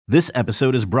This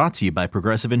episode is brought to you by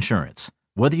Progressive Insurance.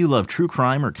 Whether you love true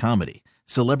crime or comedy,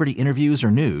 celebrity interviews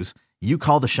or news, you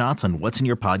call the shots on what's in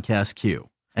your podcast queue.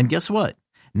 And guess what?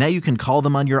 Now you can call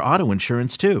them on your auto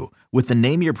insurance too with the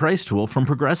Name Your Price tool from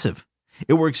Progressive.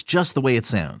 It works just the way it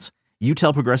sounds. You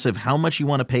tell Progressive how much you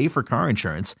want to pay for car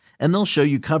insurance, and they'll show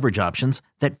you coverage options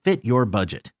that fit your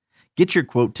budget. Get your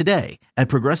quote today at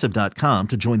Progressive.com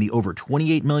to join the over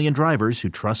 28 million drivers who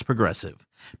trust Progressive.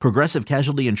 Progressive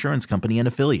Casualty Insurance Company and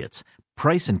Affiliates.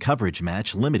 Price and coverage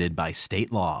match limited by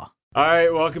state law. All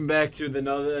right, welcome back to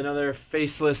another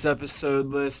faceless,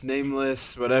 episode-less,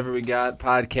 nameless, whatever we got,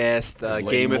 podcast,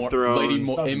 Game of Thrones.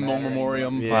 In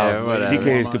memoriam. Yeah, whatever. TK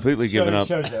is completely given up.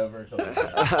 Show's over. All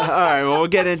right, well, we'll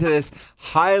get into this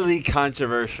highly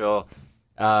controversial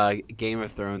Game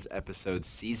of Thrones episode,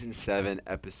 Season 7,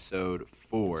 Episode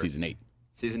 4. Season 8.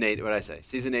 Season 8, what did I say?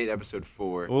 Season 8, Episode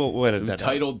 4. What It was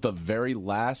titled The Very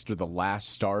Last or The Last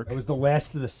Stark. It was the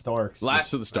last of the Starks.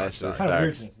 Last of the Starks. Last of the Kind of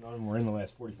weird Starks. since none of them were in the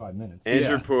last 45 minutes.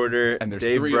 Andrew Yeah. Porter, And there's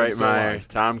Dave 3 of them still Breitmeyer, alive.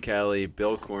 Tom Kelly,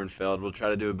 Bill Kornfeld. We'll try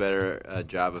to do a better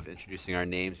job of introducing our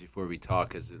names before we talk,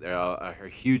 because our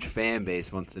huge fan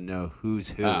base wants to know who's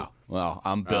who. Oh, well,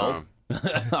 I'm Bill.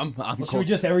 I'm Well, should Cor- we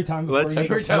just every time before Let's- we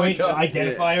make every a time we point, talk-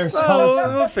 identify Well,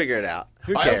 ourselves? we'll figure it out.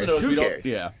 Who I cares? also noticed Who we don't. cares?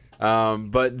 Yeah.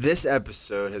 But this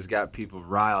episode has got people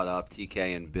riled up.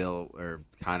 TK and Bill are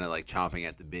kind of like chomping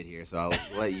at the bit here, so I'll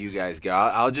let you guys go.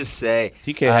 I'll just say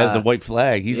TK has the white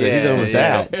flag. He's almost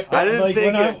out. I didn't Like,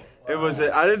 think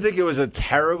when I didn't think it was a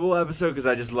terrible episode because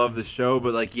I just love the show.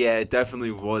 But like, yeah, it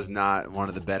definitely was not one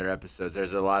of the better episodes.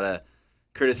 There's a lot of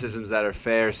criticisms that are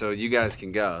fair, so you guys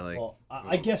can go. Like, Well,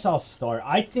 I guess I'll start.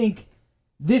 I think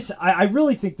this. I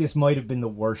really think this might have been the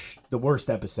worst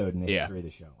episode in the history of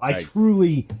the show. I Right.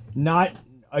 truly, not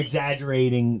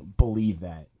exaggerating, believe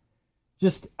that.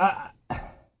 Just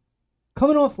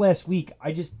coming off last week,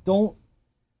 I just don't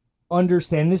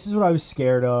understand. This is what I was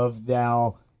scared of.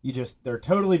 Now they're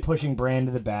totally pushing Bran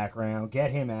to the background.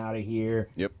 Get him out of here.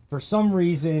 Yep. For some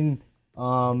reason,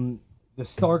 the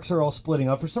Starks are all splitting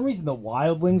up. For some reason, the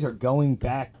Wildlings are going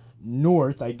back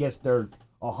north. I guess they're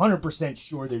 100%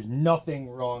 sure there's nothing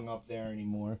wrong up there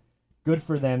anymore. Good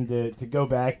for them to go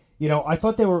back. You know, I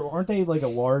thought aren't they like a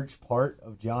large part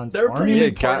of Jon's They're army? pretty yeah,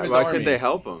 big part of his why army. could they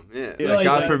help him? Yeah, Yeah, like, like,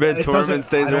 God forbid it doesn't- Tormund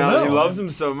stays I don't around. He know. loves him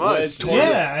so much. it's Tormund.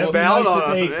 Yeah, it'd be Bailed nice on if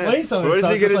they him, explained man. something. What is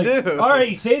he Just gonna like, do? All right,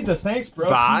 he saved us. Thanks, bro.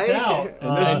 Bye. Peace out.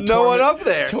 And there's no one up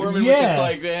there. Tormund was Yeah. just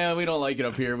like, we don't like it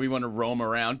up here. We want to roam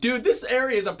around. Dude, this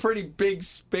area is a pretty big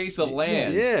space of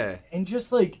land. Yeah. And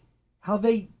just like how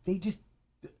they just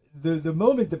the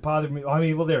moment that bothered me. I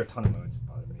mean, well, there are a ton of moments that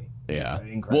bothered me. Yeah.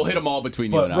 Incredible. We'll hit them all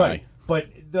between you But and right, I. but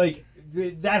like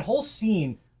that whole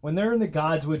scene when they're in the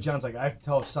Godswood, John's like, I have to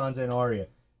tell Sansa and Arya.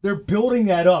 They're building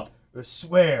that up.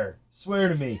 Swear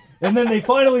to me. And then they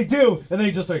finally do, and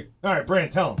they just like, all right, Bran,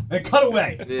 tell him, and cut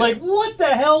away. Yeah. Like, what the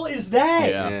hell is that?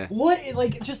 Yeah. What,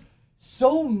 like, just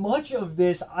so much of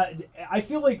this. I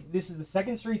feel like this is the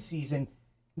second straight season.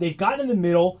 They've gotten in the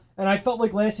middle, and I felt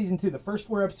like last season too. The first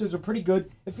 4 episodes were pretty good.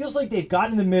 It feels like they've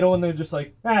gotten in the middle, and they're just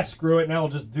like, screw it. Now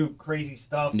we'll just do crazy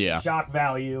stuff, Yeah. shock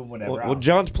value, whatever. Well,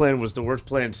 John's plan was the worst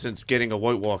plan since getting a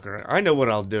White Walker. I know what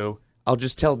I'll do. I'll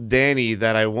just tell Danny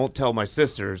that I won't tell my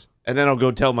sisters, and then I'll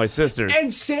go tell my sisters.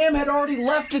 And Sam had already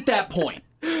left at that point.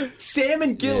 Sam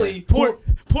and Gilly,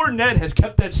 Poor Ned has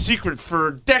kept that secret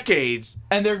for decades.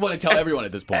 and they want to tell everyone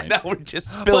at this point. Now we're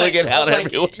just spilling it out like,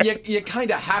 everywhere. You kind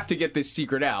of have to get this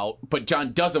secret out, but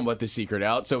John doesn't want the secret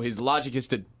out, so his logic is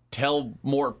to tell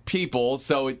more people.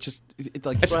 So it's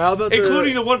like, Well, how about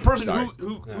Including the one person Sorry.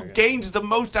 who gains the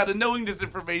most out of knowing this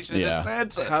information. Yeah.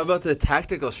 That's Sansa. How about the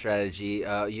tactical strategy?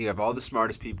 You have all the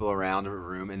smartest people around a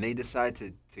room, and they decide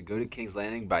to go to King's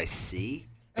Landing by sea.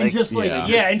 And just like,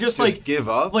 yeah. and just like, give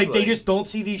up. like they just don't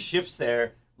see these ships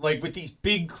there, like with these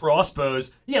big crossbows.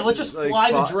 Yeah, let's just Like,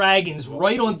 fly the dragons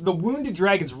right on the wounded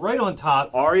dragons right on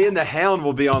top. Arya and the Hound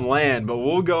will be on land, but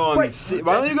we'll go on Right. sea.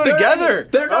 Why don't you go They're together?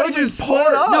 not- they're not Why don't you even split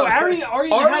part- up? No, Arya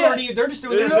already, they're just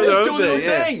doing They're their just thing. doing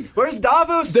their thing. Where's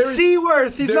Davos There's-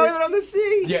 Seaworth? He's not there's- even on the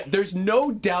sea. yeah, there's no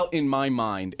doubt in my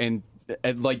mind, and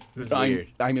like was I'm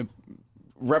weird.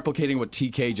 replicating what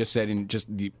TK just said and just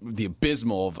the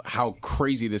abysmal of how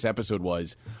crazy this episode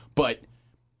was. But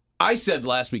I said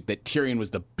last week that Tyrion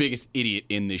was the biggest idiot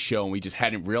in this show, and we just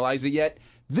hadn't realized it yet.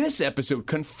 This episode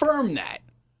confirmed that.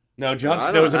 No, Jon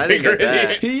I Snow's don't- a I didn't bigger get that.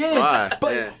 idiot. He is. Why?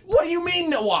 But Yeah. what do you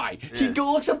mean why? He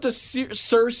looks up to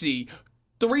Cersei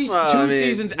two I mean,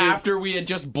 seasons he's- after we had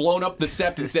just blown up the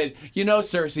Sept and said, you know,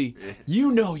 Cersei, you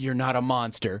know you're not a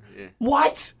monster.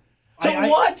 What?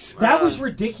 What? That was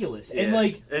ridiculous. And Yeah.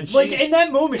 like, And like she's- in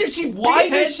that moment, Did she why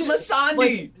behead does she- Missandei?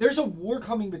 Like, there's a war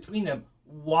coming between them.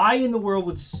 why in the world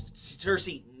would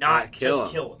Cersei not kill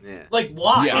just kill him? him. Yeah. Like,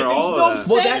 why? Yeah. It makes All no of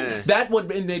sense. that. Well,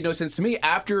 that would made no sense to me.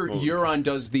 After Euron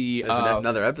does the There's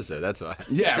another episode. That's why.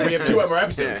 yeah, we have 2 more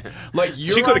episodes. Like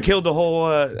Euron, She could have killed the whole,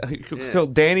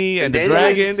 killed Danny and the Danny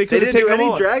dragon. They could have didn't do taken them any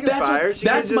all. dragon That's fire. what, She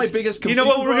that's could've my just- biggest. You know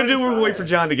what we're gonna do? We're Fire. gonna wait for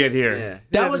John to get here. Yeah.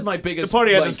 That was my biggest. The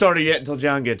party hasn't like, started yet until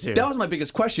John gets here. That was my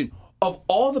biggest question. Of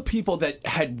all the people that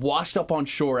had washed up on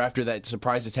shore after that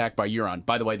surprise attack by Euron,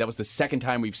 by the way, that was the second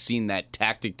time we've seen that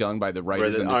tactic done by the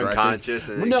writers they're and the directors. unconscious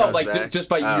and it no, comes like back? just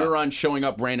by Oh. Euron showing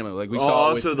up randomly, like we Oh, saw.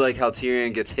 also, like how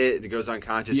Tyrion gets hit, it goes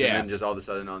unconscious, Yeah. and then just all of a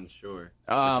sudden on shore.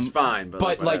 Which is fine, but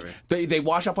like whatever. they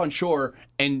wash up on shore,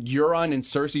 and Euron and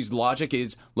Cersei's logic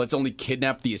is let's only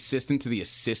kidnap the assistant to the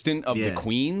assistant of the Yeah.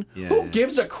 queen. Yeah, Who yeah.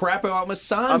 gives a crap about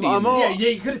Missandei? I'm in this? all- Yeah,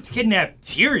 you could have kidnapped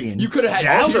Tyrion. You could have had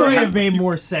That Tyrion. would have made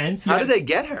more sense. How did they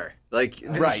get her? Like,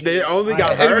 Right. they only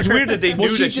got And her. it was weird that they Well,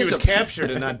 knew she that she was disappeared.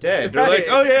 captured and not dead. They're Right. like,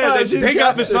 oh yeah, they she's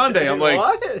got Miss Sunday. I'm like,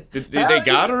 what? did they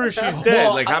got her or she's dead?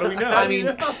 Well, Like, how do we know? I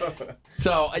mean,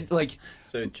 so like.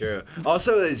 So true.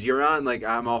 Also, is Euron like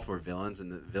I'm all for villains, and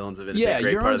the villains have been Yeah, a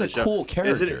big part of Euron's the a show. cool Isn't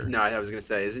character. it, no, I was gonna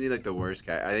say, isn't he like the worst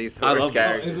guy? I think he's the I worst love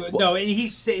character. No,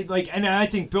 he's say like, and I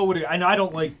think Bill would. And I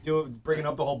don't like bringing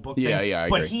up the whole book Yeah, thing. yeah, I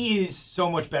but agree. he is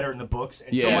so much better in the books,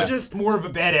 and so Yeah. much just more of a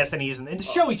badass than he is in the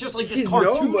show. He's just like this He's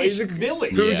nobody. cartoonish He's a-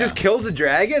 villain. Who Yeah. just kills a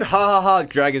dragon? Ha ha ha!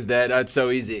 Dragon's dead. That's so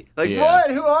easy. Like Yeah.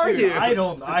 what? Who are Dude, you? I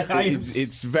don't. I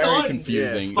It's very stunned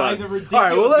confusing. by the All right,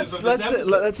 well ridiculousness of this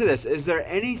let's episode. do this. Is there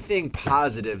anything positive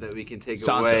that we can take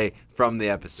Sansa. away from the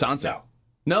episode? Sansa.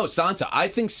 No, Sansa. I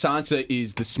think Sansa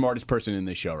is the smartest person in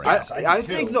this show right now. I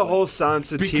think the whole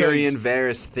Sansa Because- Tyrion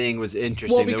Varys thing was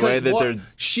interesting. Well, the because way that what- they're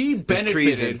she treason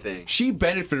benefited. thing. She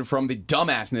benefited from the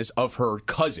dumbassness of her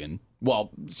cousin, well,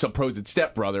 supposed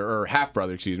stepbrother or half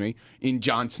brother, excuse me, in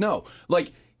Jon Snow.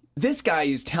 Like this guy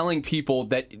is telling people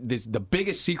that the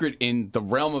biggest secret in the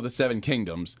realm of the Seven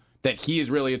Kingdoms, that he is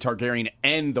really a Targaryen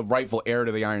and the rightful heir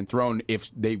to the Iron Throne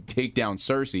if they take down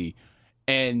Cersei.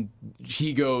 And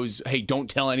he goes, "Hey, don't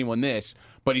tell anyone this,"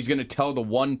 but he's going to tell the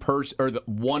one person or the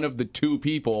one of the 2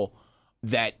 people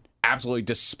that absolutely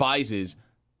despises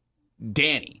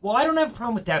Dany. Well, I don't have a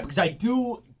problem with that because I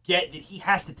do get that he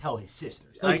has to tell his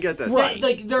sisters. I get that. Right.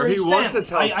 Like they're Or he his wants family. to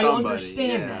tell I somebody.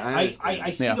 understand Yeah, that. I understand.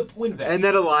 I see Yeah. the point of that. and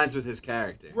that aligns with his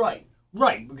character.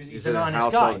 Right, because he's an a honest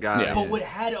household guy. guy. But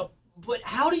Yeah. but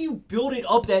how do you build it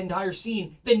up that entire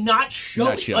scene then not show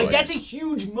Not it? show Like it. that's a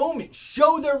huge moment.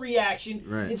 Show their reaction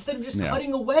Right. instead of just Yeah.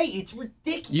 cutting away. It's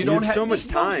ridiculous. You don't have so much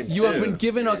Makes no time. sense. You have too. been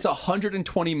giving us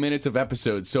 120 minutes of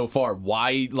episodes so far.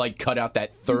 Why, like, cut out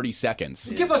that 30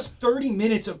 seconds? Give us 30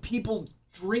 minutes of people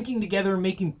drinking together and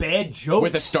making bad jokes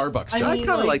With a Starbucks guy. I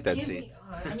kinda like that give scene. me-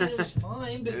 I mean, it was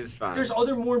fine, but It was fine. there's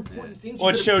other more important things.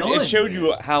 Well, you it could've done. showed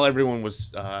you how everyone was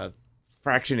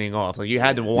fractioning off. Like you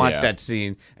had to watch Yeah. that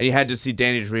scene, and you had to see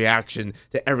Danny's reaction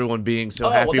to everyone being so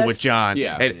well, happy that's- with John,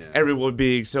 yeah. and Yeah. everyone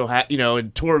being so happy,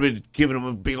 and Tormund giving him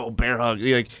a big old bear hug.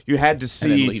 Like you had to then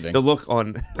see leaving. the look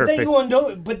on her face.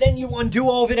 But then you undo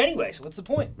all of it anyway. So what's the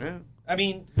point? Yeah. I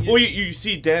mean, Well, you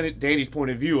see Danny's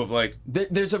point of view of like,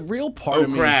 There's a real part oh of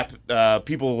me. crap,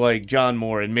 people like John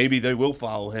more, and maybe they will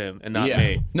follow him and not Yeah.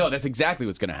 me. No, that's exactly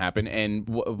what's going to happen. And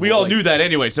We all knew that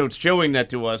anyway, so it's showing that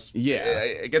to us. Yeah.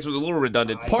 I guess it was a little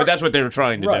redundant, Part- but that's what they were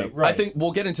trying to do. right. I think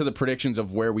we'll get into the predictions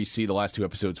of where we see the last 2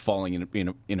 episodes falling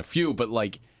in a few, but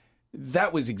like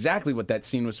that was exactly what that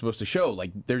scene was supposed to show.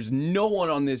 Like there's no one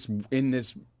on this in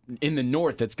the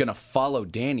north that's going to follow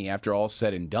Dany after all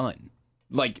said and done.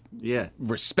 Like Yeah.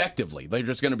 respectively. They're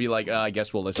just going to be like, I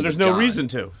guess we'll listen So there's to no Jon. reason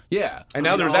to. Yeah. And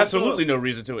now mean, there's also- absolutely no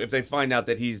reason to if they find out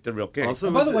that he's the real king.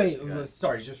 Also, By the was way, it-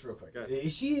 sorry, just real quick. ahead.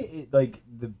 Is she like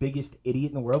the biggest idiot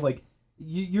in the world? Like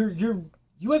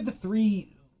you have the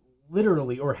 3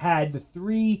 literally or had the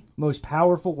 3 most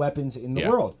powerful weapons in the Yeah.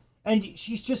 world, and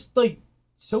she's just like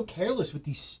so careless with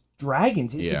these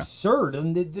dragons. It's Yeah. absurd,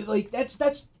 and like that's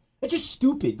just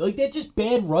stupid. Like that's just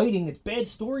bad writing. It's bad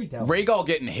storytelling. Rhaegal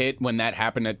getting hit when that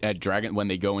happened at Dragon when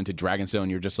they go into Dragonstone,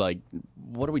 you're just like,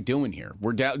 what are we doing here?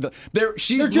 We're down.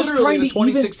 She's They're just literally trying the to even-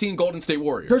 2016 Golden State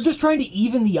Warriors. They're just trying to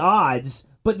even the odds,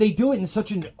 but they do it in such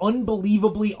an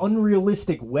unbelievably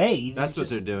unrealistic way. That's what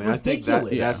It's they're just doing. I think that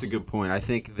ridiculous. that's a good point. I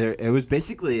think it was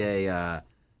basically a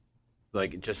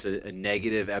like just a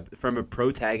negative from a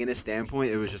protagonist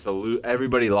standpoint. It was just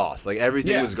everybody lost. Like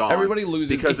everything Yeah, was gone. everybody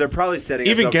loses. because they're probably setting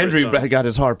Even us up for Gendry some- got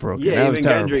his heart broken. Yeah, that was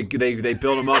even terrible. Gendry. They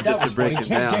built him up That just was to break funny.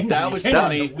 him down. That was Gendry's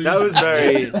funny. a loser. That was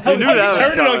very. You knew that was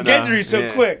turned it coming. on Gendry so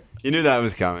Yeah. quick. You knew that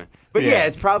was coming. But Yeah. yeah,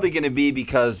 it's probably going to be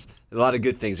because a lot of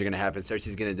good things are going to happen.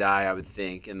 Cersei's going to die, I would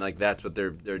think, and like that's what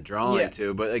they're drawing Yeah.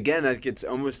 to. But again, that gets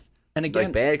almost And again-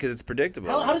 like bad because it's predictable.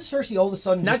 How does Cersei all of a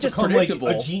sudden Not just become predictable.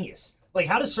 like a genius? Like,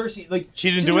 how does Cersei like? She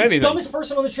didn't was do the anything. Dumbest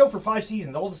person on the show for 5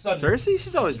 seasons. All of a sudden, Cersei,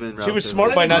 she's always been. She was relatively-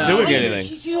 smart by not doing anything.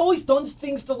 She's always done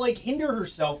things to like hinder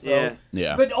herself, though. Yeah.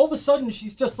 Yeah. But all of a sudden,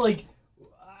 she's just like,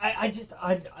 I just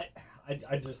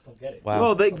don't get it. Wow.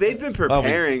 Well, they've been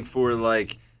preparing for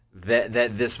like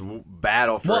this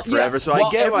battle for forever. So I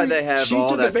get why they have she all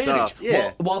took that advantage. stuff.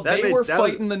 Yeah, While That they made- were that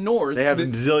was- fighting the North, They have a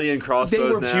zillion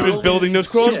crossbows were now. She was building those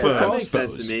crossbows. Yeah, that crossbows.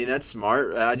 makes sense to me. That's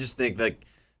smart. I just think like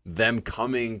them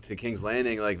coming to King's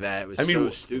Landing like that was so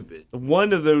stupid.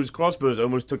 One of those crossbows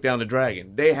almost took down the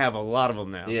dragon. They have a lot of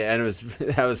them now. Yeah, and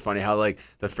that was funny how like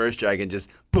the first dragon just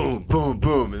boom, boom,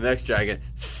 boom, and the next dragon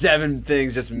 7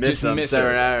 things just miss them,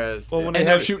 7 arrows. Well, when and they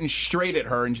they're have shooting straight at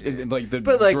her, and like the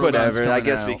But like Drogon's whatever, I coming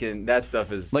guess out. we can. That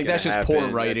stuff is Like gonna that's just happen. poor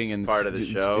writing That's and part of the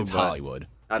show. It's but Hollywood.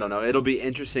 I don't know. It'll be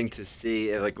interesting to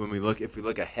see like when if we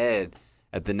look ahead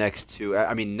at the next 2.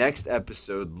 I mean, next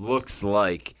episode looks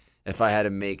like, if I had to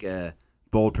make a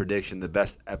bold prediction, the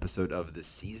best episode of the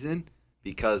season.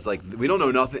 Because like we don't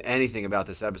know anything about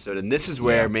this episode, and this is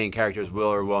where main characters will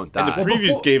or won't die. and the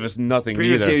previews gave us nothing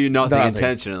Previous either. gave you nothing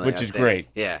intentionally, which I is think. great.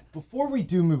 Yeah. Before we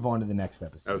do move on to the next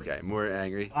episode, Okay. More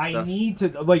angry. I stuff? need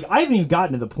to like. I haven't even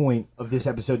gotten to the point of this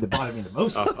episode that bothered me the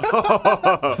most.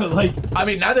 Like I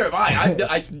mean, neither have I.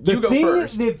 the You go thing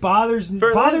first. that bothers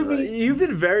me. You've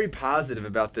been very positive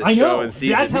about this I know. show in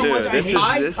season That's how 2.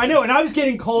 much I know, and I was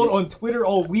getting called on Twitter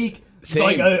all week. Same.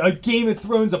 Like a Game of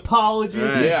Thrones apologist,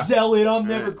 Right. a Yeah. zealot. I'm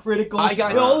never critical. I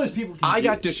got- all those people. I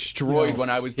got confused. destroyed when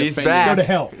I was He's defending. back. Go to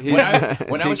hell.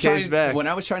 When I was TK's back.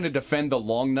 trying to defend the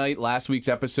Long Night last week's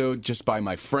episode just by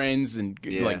my friends and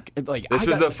Yeah. like This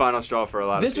was the final straw for a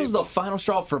lot of this people. was the final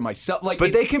straw for myself. Like, But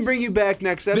it's- they can bring you back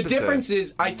next The episode. difference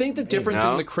is, I think the difference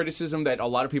know? in the criticism that a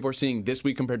lot of people are seeing this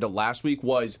week compared to last week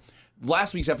was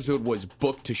last week's episode was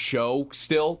book to show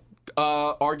still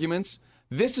arguments.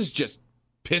 This is just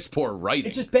piss poor writing.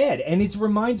 It's just bad, and it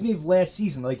reminds me of last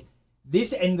season. Like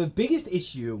this, and the biggest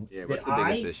issue what's that the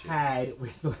biggest I issue? had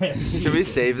with last season. Should we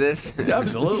save this?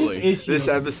 Absolutely. issue This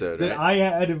episode, that right? I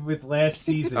had with last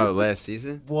season Oh, last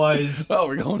season? was Oh,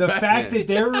 we're going the back. fact that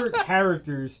there were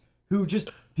characters who just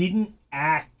didn't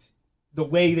act the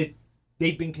way that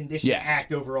they've been conditioned Yes. to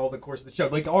act over all the course of the show.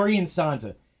 Like Arya and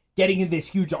Sansa getting in this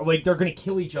huge, like they're going to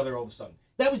kill each other all of a sudden.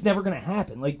 That was never going to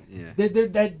happen. Like Yeah.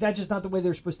 that's just not the way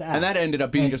they're supposed to act. And that ended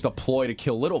up being just a ploy to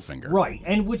kill Littlefinger. right,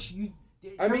 and which you.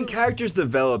 I mean, characters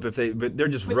develop but they're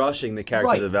just rushing the character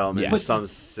right. development Yeah. in some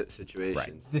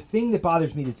situations. The thing that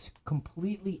bothers me that's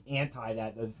completely anti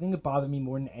that, the thing that bothered me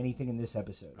more than anything in this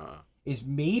episode, is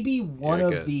maybe one Here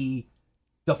it of goes. the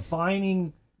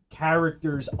defining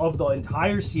characters of the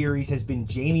entire series has been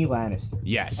Jaime Lannister.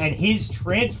 Yes. And his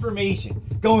transformation,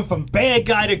 going from bad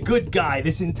guy to good guy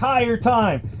this entire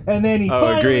time. And then he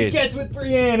finally agreed. gets with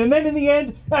Brienne. And then in the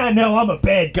end, no, I'm a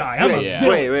bad guy. I'm a Yeah.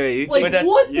 villain. Wait. You Like, think,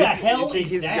 what you the think- hell you think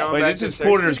is he's that? going Wait, back it's to his Cersei?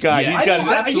 Porter's guy. Yeah. He's got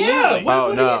his. Yeah,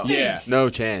 what do you think? Yeah. No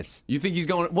chance. You think he's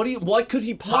going? What could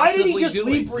he Why possibly did he just do?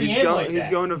 leave Brienne like He's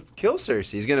that? going to kill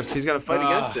Cersei. He's gonna fight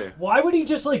against her. Why would he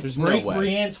just like There's no break way.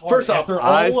 Brienne's heart First off, after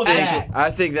all of that?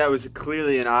 I think that was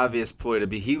clearly an obvious ploy to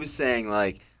be. He was saying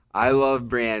like, "I love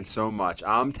Brienne so much.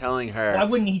 I'm telling her." Why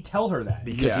wouldn't he tell her that?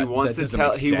 Because he Yeah, wants that to doesn't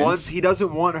tell. make He sense. wants. He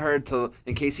doesn't want her to.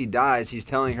 In case he dies, he's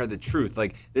telling her the truth.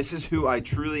 Like, this is who I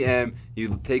truly am.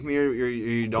 You take me or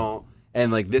you don't.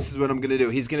 And like, this is what I'm gonna do.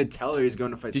 He's gonna tell her he's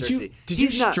going to fight Did Cersei. you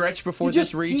He's not- stretch before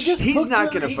this reach? He's took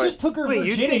not her- gonna He fight- just took her Wait,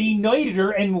 you virginity, think- knighted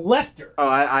her, and left her.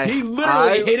 Oh, He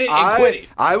literally hit it and quit it.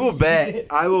 I will bet.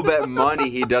 I will bet money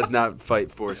he does not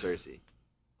fight for Cersei.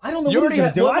 I don't know You what he's already gonna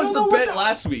had, do. I what was don't the know bet what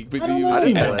last week? I don't know. I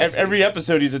didn't know. Every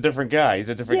episode, he's a different guy. He's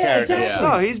a different Yeah, character. exactly.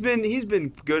 No, he's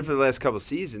been good for the last couple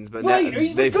seasons, but Right, now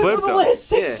he's they been good flipped for the him. last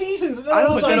 6 Yeah. seasons, and then I I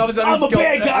don't was think- like, all of a sudden I'm a he's going-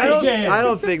 bad guy again. I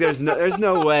don't think there's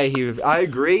no way he. I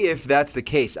agree if that's the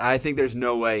case. I think there's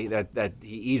no way that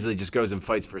he easily just goes and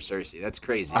fights for Cersei. That's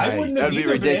crazy. I wouldn't have That'd be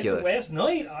either, but after ridiculous. last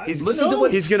night. Listen to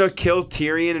what- He's gonna kill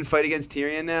Tyrion and fight against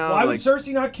Tyrion now. Why like, would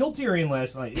Cersei not kill Tyrion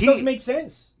last night? It He- doesn't make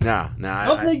sense. No.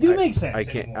 How can they do make sense I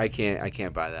can't. anymore? I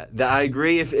can't buy that. I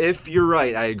agree. If you're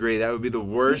right, I agree. That would be the He's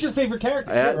worst. your favorite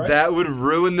character, too, right? That would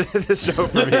ruin the show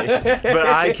for me. But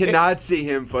I cannot see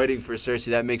him fighting for Cersei.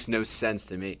 That makes no sense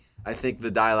to me. I think the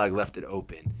dialogue left it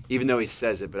open, even though he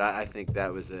says it. But I think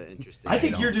that was interesting. I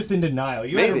think you're just in denial.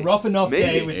 You had Maybe. a rough enough day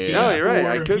Maybe. with Yeah. Game No, of you're right. I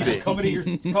Thrones, could people be.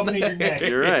 coming at your neck.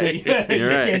 You're right. you You're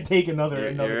right. can't take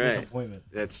another You're right. disappointment.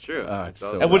 That's true. it's so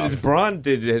also And what rough. Bronn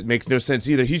did it makes no sense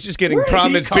either. He's just getting Where did he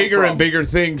promised come bigger from? and bigger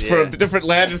things Yeah. from different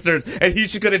Lannisters, and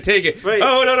he's just going to take it. Wait.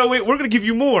 Oh, no, wait, we're going to give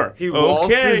you more. He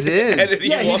waltzes in. And then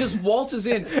Yeah, he walks- just waltzes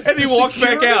in. and he The walks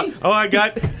back out. security- Oh, I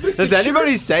got. Does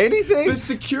anybody say anything? The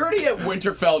security at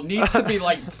Winterfell needs to be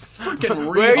like freaking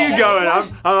Where are you rehaul.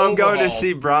 going? I'm going to Overhaul.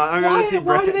 see Braun. I'm going to see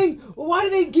Why Braun. do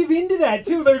they give into that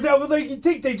too? They're like, you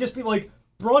think they'd just be like,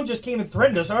 Braun just came and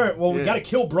threatened us. All right, well, we got to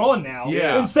kill Braun now.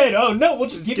 Yeah. Instead, oh no, we'll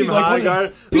just give you like one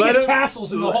of the biggest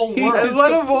castles in the whole world. And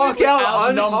let him walk out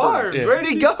outnumbered. unharmed. Yeah. Where'd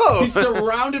he go? He's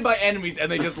surrounded by enemies,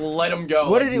 and they just let him go.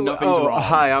 What like did he? nothing's wrong.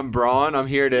 Hi, I'm Braun. I'm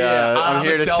here to. I'm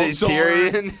here to see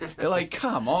Tyrion. They're like,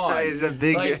 come on. He's a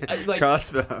big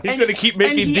crossbow. He's gonna keep and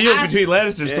making he deals asked- between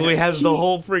Lannisters till he has the He-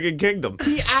 whole friggin' kingdom.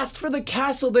 He asked for the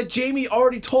castle that Jaime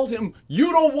already told him,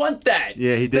 you don't want that.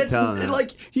 Yeah, he did tell him that.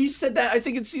 Like, he said that, I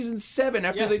think in season 7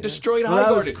 after they destroyed Well,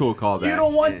 that was Highgarden. a cool callback. You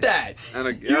don't want Yeah.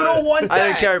 that. You You don't want that. I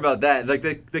didn't care about that. Like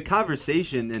the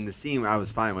conversation and the scene, I was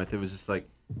fine with. It was just like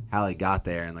how he got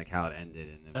there and like how it ended.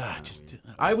 And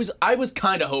I was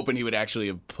kind of hoping he would actually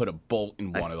have put a bolt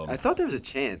in one of them. I thought there was a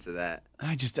chance of that.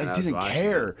 I was didn't watching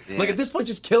care. it. Yeah. Like at this point,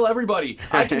 just kill everybody.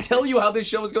 I can tell you how this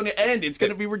show is going to end. It's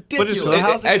going to be But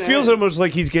ridiculous. it feels almost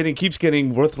like he's keeps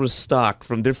getting worthless stock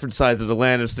from different sides of the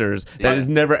Lannisters that is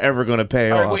never ever going to pay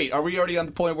All off. right, wait. Are we already on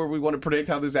the point where we want to predict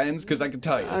how this ends? Because I can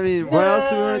tell you. I mean, what else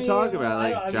do we want to talk about?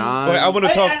 Like John. Wait, I want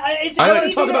to talk. I want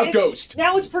to talk about Ghost.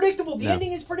 Now it's predictable. The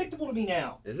ending is predictable to me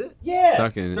now. Is it? Yeah.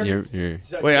 Fucking, They're- you're.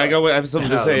 Wait, I have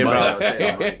something to say about.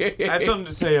 I I have something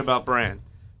to say about Bran,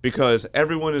 because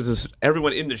everyone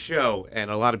in the show, and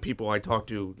a lot of people I talk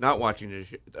to not watching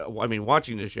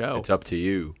watching the show, It's up to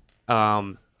you.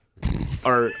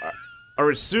 are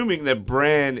assuming that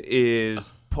Bran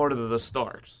is part of the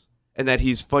Starks and that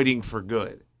he's fighting for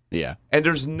good. Yeah. And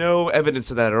there's no evidence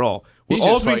of that at all. He's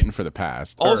just fighting for the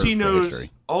past. All or he for knows,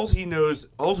 history. all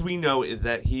we know is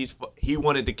that he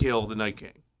wanted to kill the Night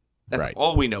King. That's Right.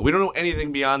 all we know. We don't know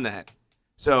anything beyond that.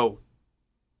 So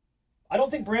I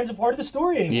don't think Bran's a part of the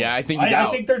story anymore. Yeah, I think he's out.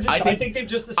 I think they're just. I I think- think they've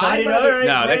just decided. I'd rather- all right,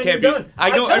 No, that Bran, can't you're be- done. I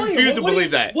I'm don't- I telling you, refuse to what do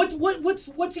believe you-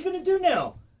 that. What's he gonna do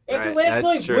now after Right, last that's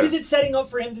night? true. What is it setting up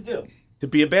for him to do? to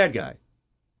be a bad guy.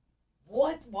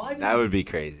 What? Why? That would be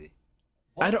crazy.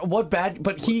 I don't. What bad?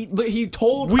 But he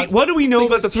told. What do we know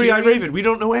think it about the was Three-Eyed Tyrion. Raven? We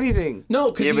don't know anything.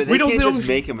 No, because Yeah, but they we don't can't know- just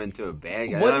make him into a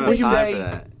bad guy. What I don't did they have time say? for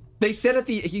that. They said at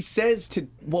the. He says to.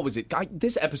 What was it?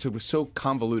 This episode was so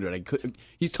convoluted. I could.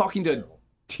 He's talking to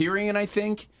Tyrion, I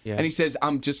think, Yeah. and he says,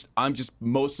 "I'm just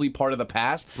mostly part of the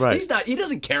past." Right. He's not. He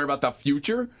doesn't care about the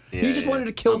future. He Yeah, just yeah. wanted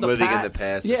to kill I'm the living in past. the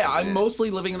past or Yeah, something, I'm yeah. mostly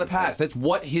living in the past. That's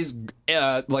what his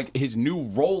his new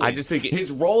role is. I just think his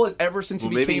role is ever since Well,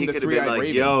 he maybe became he the could have been Three-Eyed like,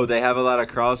 Raven. "Yo, they have a lot of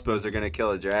crossbows. They're gonna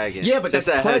kill a dragon." Yeah, but that's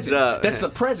Just a heads present. up. That's the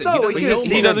present. No, He he doesn't could have know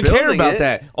seen He them doesn't care building about it.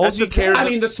 that. All That's he the cares. I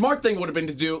mean, the smart thing would have been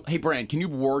to do, hey, Bran, can you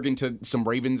warg into some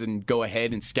ravens and go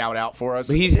ahead and scout out for us?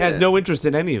 But he has no interest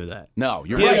in any of that. No,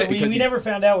 you're Yeah, right. we because he's- never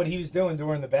found out what he was doing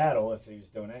during the battle. If he was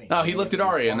doing anything. No, he lifted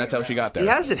Arya, and that's how she got there. He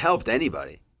hasn't helped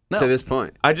anybody No. to this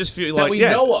point. I just feel That like we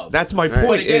yeah, know of. that's my Right. But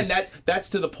point. again, is that's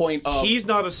to the point of he's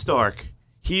not a Stark.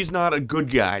 He's not a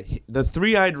good guy. The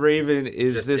Three-Eyed Raven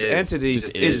is Just this is. entity.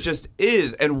 Just It is. just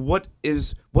is. And what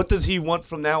does he want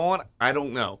from now on? I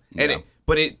don't know. And No.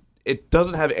 it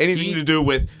doesn't have anything He- to do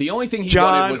with the only thing he wanted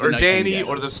John was the or Night King Danny death.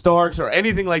 or the Starks or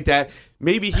anything like that.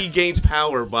 Maybe he gains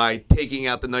power by taking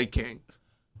out the Night King.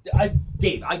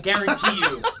 Dave, I guarantee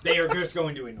you they are just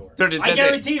going to ignore They're it. just- I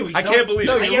guarantee you he's I done. can't believe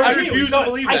it. I I guarantee you refuse he's to done.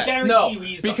 believe I that. guarantee no, you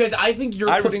he's because done. I think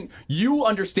you're putting. You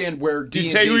understand where D&D.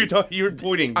 Say who you're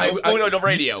pointing. Don't point on the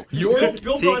radio. You're,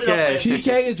 Bill brought it up.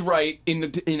 TK is right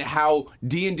in how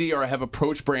D&D have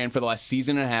approached Bran for the last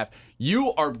season and a half.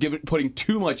 You are putting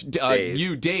too much. Dave.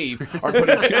 You, Dave, are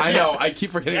putting. Too, I know. I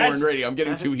keep forgetting we're in That's- radio. I'm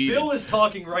getting too heated. Bill is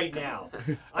talking right now.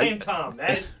 I am Tom.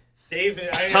 Dave.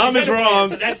 Tom is wrong.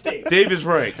 So that's Dave. Dave is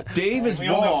right. Dave is We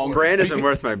all know wrong. Brand isn't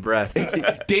worth my breath.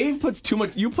 Dave puts too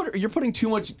much. You're putting too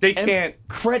much. They can't-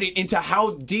 credit into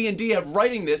how D&D have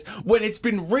writing this when it's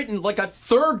been written like a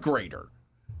third grader.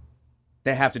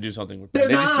 They have to do something with They're that.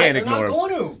 They just not. can't They're ignore not him.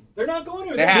 going to. They're not going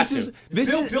to. They have This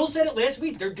to. is Bill said it last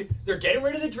week. They're getting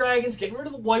rid of the dragons, getting rid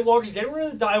of the White Walkers, getting rid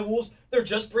of the direwolves. They're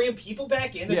just bringing people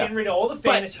back in. They're Yeah. getting rid of all the But-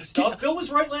 fantasy stuff. Bill was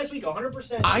right last week,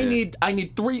 100%. I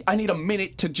need a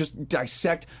minute to just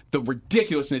dissect the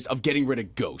ridiculousness of getting rid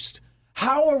of Ghost.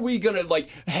 How are we gonna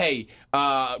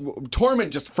Tormund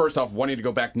just first off wanting to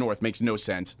go back north makes no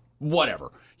sense.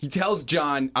 Whatever. He tells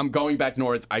Jon, I'm going back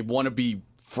north. I want to be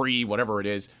free, whatever it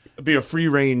is. Be a free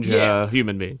range Yeah.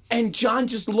 human being. And Jon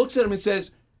just looks at him and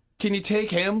says, "Can you take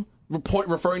him?"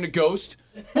 Referring to Ghost.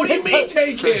 What do you mean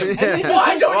take him?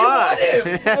 Why don't you want him?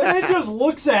 and then just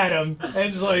looks at him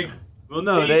and is like, Well,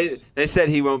 no, they said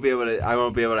he won't be able to. I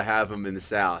won't be able to have him in the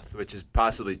South, which is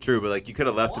possibly true. But like, you could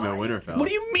have left him in Winterfell. What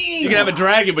do you mean? You can have a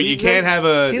dragon, but you He can't likes- have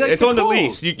a. he likes It's the on the cold.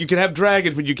 lease. You can have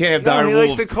dragons, but you can't have No, dire he likes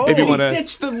wolves the cold. if you He want to.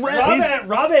 Ditch the Rob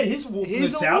red. had his wolf in the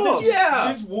he's a south. wolf.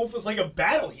 Yeah. His wolf was like a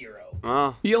battle hero.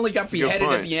 Well, He only got a good beheaded at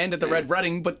point. the end at the red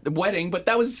wedding, but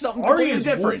that was something Arya's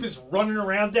completely wolf different. is running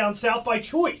around down south by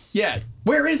choice. Yeah.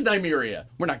 Where is Nymeria?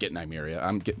 We're not getting Nymeria.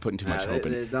 I'm putting too much hope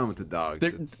in they're it. done with the dogs.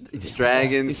 They're- It's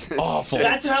dragons. It's awful.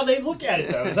 That's how they look at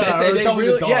it, though. Is that That's, how they they're done with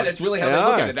really, the yeah, dogs? that's really how They they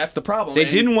look are. at it. That's the problem. They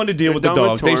And didn't want to deal with the Done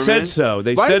with dogs. They said Tormund. so.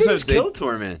 They Why said did so. they just kill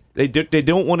Tormund? They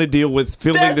don't want to deal with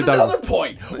filming That's the dogs. another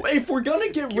point. If we're gonna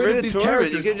get rid rid of of these Tormund,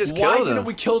 characters, you could just why kill didn't them.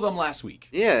 we kill them last week?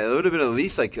 Yeah, it would have been at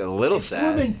least like a little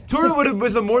sad. Tormund-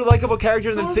 Was the more likable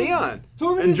character than Theon.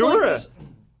 Tormund And is like Jorah.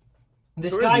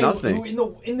 this Jorah's guy nothing.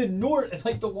 who in the north,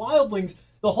 like the wildlings,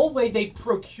 the whole way they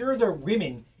procure their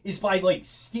women is by like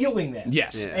stealing them.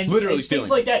 Yes, Yeah. And, literally and stealing.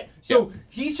 things like that. So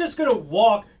he's just gonna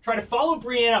walk, try to follow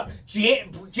Brienne up.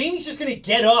 Jamie's just gonna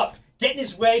get up, get in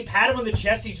his way, pat him on the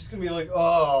chest. He's just gonna be like,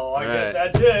 "Oh, I guess Right.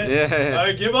 that's it. Yeah.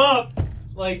 I give up."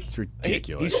 Like It's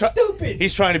ridiculous. it's stupid.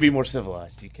 He's trying to be more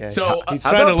civilized, TK. So, he's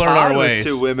How trying to about learn Pod our with ways.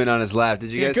 2 women on his lap.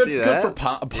 Did you yeah, guys good, see good that? for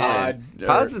Pod. Yeah.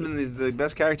 Pod's the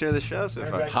best character of the show so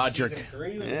far. Back to Podrick. season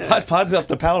 3. Yeah. Pod's up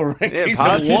the power rankings. Yeah,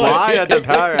 Pod's One. flying at the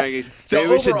power rankings. So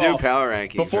Maybe we should do overall, power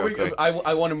rankings. Before real we, quick.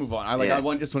 I want to move on. Yeah.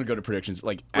 Just want to go to predictions.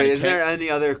 Like, Wait, is there any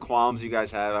other qualms you guys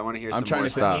have? I want to hear I'm some trying more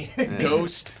to think. stuff. Yeah.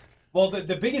 Ghost. Well,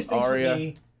 the biggest thing Arya. for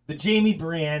me, the Jamie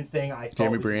Brienne thing, I thought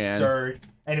Jamie was Brienne. absurd.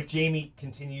 And if Jamie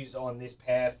continues on this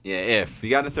path, Yeah, if. You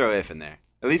got to throw if in there.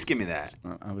 At least give me that.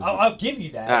 I'll give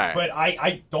you that. All right. But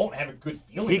I don't have a good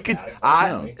feeling He could. about it.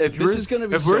 personally. If This is gonna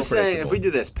be if we're so saying if predictable. we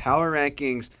do this power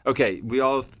rankings, okay, we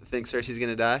all think Cersei's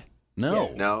gonna die.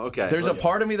 No. No, okay. There's a Well,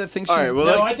 part of me that thinks All she's. right, well,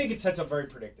 no, let's- I think it sets up very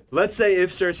predictable. Let's say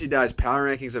if Cersei dies, power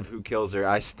rankings of who kills her.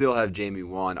 I still have Jamie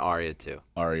 1, Arya 2.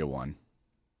 Arya won.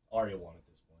 Arya won at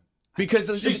this point.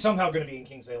 Because She's somehow going to be in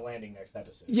Kingsland Landing next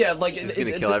episode. yeah, like She's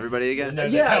gonna kill everybody again. No,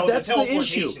 Yeah, the that's the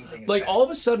teleportation issue. thing is Like bad. all of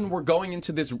a sudden, we're going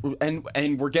into this,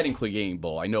 and we're getting Clegane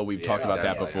Bull. I know we've talked about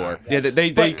that definitely. before. Yeah,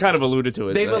 they But- kind of alluded to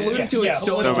it. They've though. alluded to it Yeah,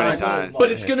 so, so many times, times.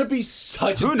 but it's gonna be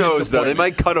such a Who knows though? They disappointment.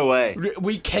 might cut away.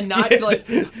 We cannot like.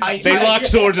 They lock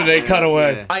swords and they cut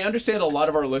away. Yeah. I understand a lot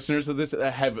of our listeners of this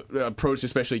have approached,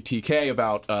 especially TK,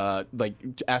 about like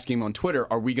asking him on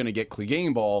Twitter, "Are we going to get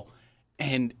Clegane Ball?"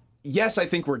 And yes, I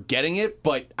think we're getting it,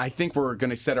 but I think we're going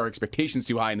to set our expectations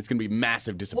too high, and it's going to be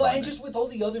massive Well, disappointment. and just with all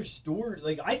the other stories,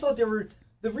 like I thought there were.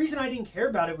 The reason I didn't care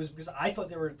about it was because I thought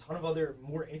there were a ton of other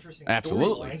more interesting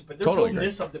Absolutely. storylines, but they're Totally building agree.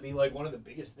 this up to be like one of the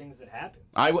biggest things that happens.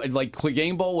 I would like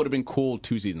Clegane Ball would have been cool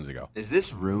 2 seasons ago. Is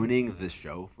this ruining the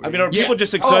show? For I you? mean, are Yeah. people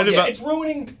just Oh, excited yeah, about? It's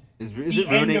ruining. Is the it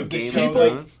end ruining of the Game show. of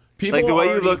Thrones? People Like the way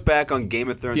already- you look back on Game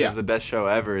of Thrones Yeah. as the best show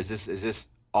ever. Is this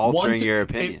altering th- your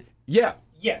opinion? Yeah,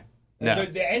 Yeah. No.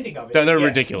 The ending of it. They're yeah.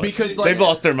 ridiculous. Because, like- they've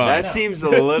lost their mind. That seems a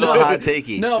little hot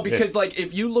takey. No, because like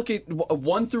if you look at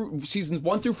seasons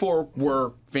 1 through 4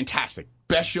 were fantastic,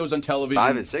 best shows on television.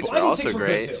 5 and 6 Five were and also 6 were good,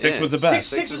 great. too. 6 was the best.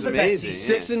 Six was the best amazing.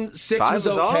 season. yeah. 6 5 was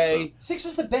was okay. awesome. 6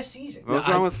 was the best season. What's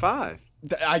wrong with 5?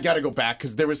 I got to go back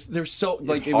because there's so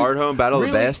like it was Hard Home, Battle of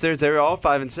really- the Bastards. They were all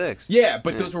 5 and 6. Yeah,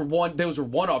 but those were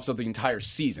one-offs of the entire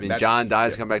season. I mean, That's- John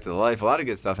dies, come back to life. A lot of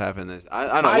good stuff happened. I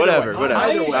don't know. Either Whatever. way. Whatever. My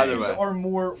Either way. Either issues way. are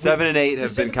more 7 and 8 have been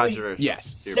specifically- controversial.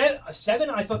 Yes. 7,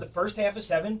 I thought the first half of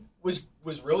 7 was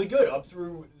really good up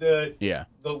through the Yeah.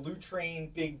 Loot Train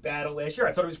big battle last year.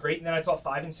 I thought it was great, and then I thought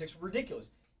 5 and 6 were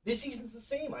ridiculous. This season's the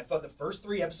same. I thought the first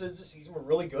 3 episodes of the season were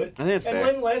really good. I think it's and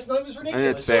fair. then last night was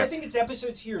ridiculous. it's So fair. I think it's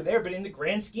episodes here or there, but in the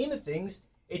grand scheme of things,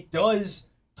 it does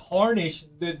tarnish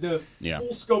the Yeah.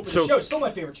 full scope of So- the show. It's still my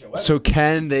favorite show ever. So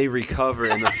can they recover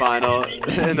in the final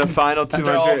in the final After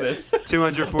all 200, this.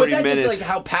 240 But that's minutes? just like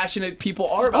how passionate people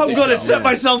are about I'm this gonna show. set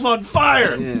myself on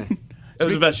fire. Yeah. It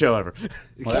was the best show ever.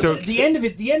 So, the end of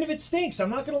it stinks.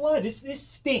 I'm not gonna lie. This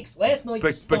stinks. Last night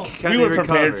but stunk. can We they were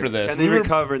prepared recover? for this. Can they We were-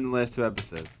 recover in the last 2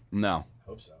 episodes? No.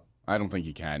 Hope so. I don't think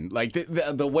you can. Like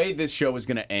the way this show is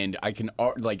going to end,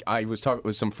 I was talking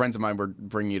with some friends of mine were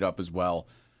bringing it up as well.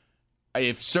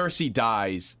 If Cersei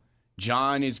dies,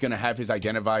 Jon is going to have his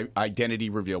identity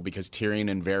revealed because Tyrion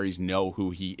and Varys know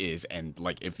who he is, and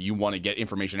like if you want to get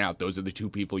information out, those are the 2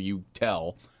 people you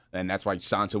tell, and that's why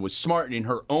Sansa was smart in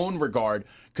her own regard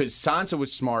because Sansa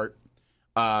was smart,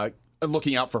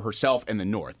 looking out for herself and the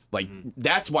North. Like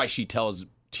that's why she tells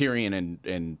Tyrion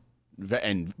and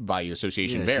by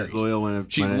association, Yeah, Varys. she's loyal when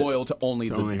it- She's when it- loyal to only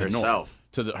to the, only the herself. North,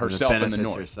 to When it herself and the benefits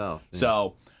North. herself, yeah.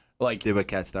 So, like, Did what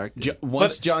Cat Stark did.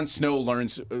 once Jon Snow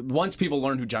once people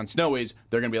learn who Jon Snow is,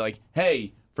 they're gonna be like,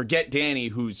 hey, forget Dany,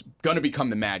 who's gonna become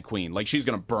the Mad Queen. Like, she's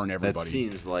gonna burn that everybody.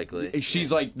 seems likely.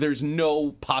 She's like, there's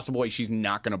no possible way she's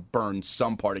not gonna burn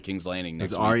some part of King's Landing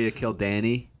next Does week. Arya kill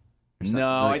Dany?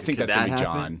 No, I think Could that's going to that be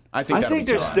happen? John. I think that'll be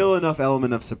there's John. still enough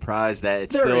element of surprise that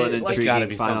it's There still is, an like- Gotta intriguing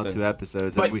be final something. 2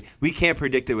 episodes. But- And we can't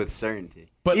predict it with certainty.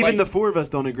 But, Even like- the 4 of us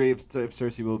don't agree if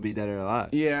Cersei will be dead or alive.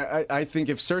 Yeah, I think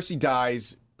if Cersei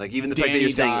dies, Like, even the fact that Dany you're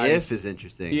saying dies. if is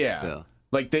interesting yeah. still.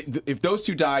 Like, if those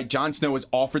two die, Jon Snow is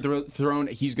offered the throne,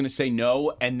 he's going to say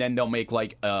no, and then they'll make,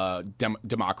 like, a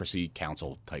democracy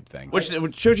council type thing. Which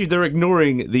shows you they're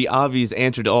ignoring the obvious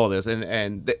answer to all this.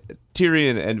 And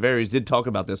Tyrion and Varys did talk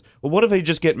about this. Well, what if they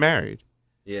just get married?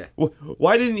 Yeah.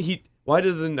 Why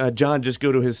doesn't John just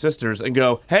go to his sisters and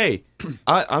go, "Hey,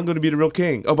 I'm going to be the real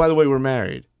king. Oh, by the way, we're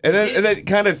married." And then it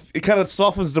kind of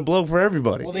softens the blow for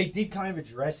everybody. Well, they did kind of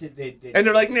address it. And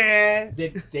they're like, "Nah." They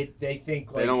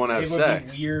think like They don't want to have it would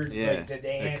sex. be weird. Yeah. Like, that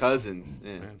They're cousins.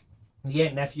 Yeah. the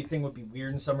aunt nephew thing would be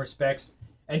weird in some respects,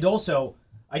 and also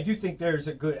I do think there's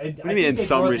a good. What do you mean in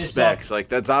some respects? Like,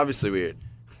 that's obviously weird.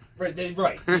 Right,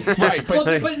 right, Right, but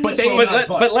in but this they- one, but that's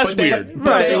fine. less weird.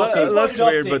 But they also brought less it up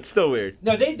weird, that- but still weird.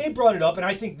 No, they brought it up, and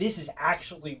I think this is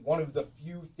actually one of the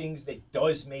few things that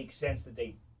does make sense that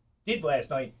they did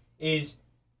last night. Is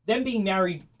them being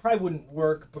married probably wouldn't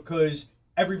work because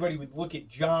everybody would look at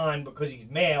Jon because he's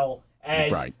male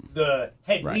as Right. the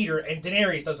head Right. leader, and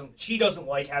Daenerys doesn't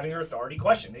like having her authority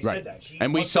questioned. They said that. She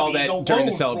And we wants to saw be that the during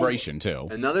the lone celebration, too.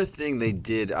 Another thing they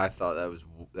did, I thought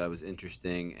that was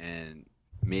interesting and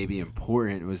maybe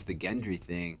important, was the Gendry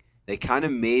thing. They kind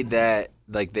of made that,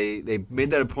 like, they made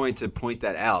that a point to point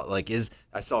that out. Like,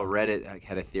 I saw Reddit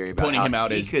had a theory about Pointing how him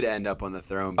out he as- could end up on the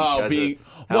throne Oh, because being-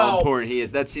 of how well- important he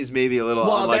is. That seems maybe a little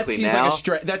Well, that unlikely seems now. like a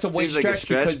stretch. That's a way Seems like a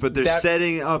stretch because but they're that-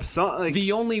 setting up something. Like,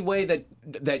 The only way that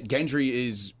Gendry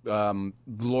is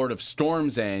Lord of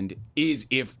Storm's End is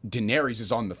if Daenerys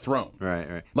is on the throne.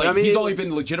 right. Like, I mean, he's only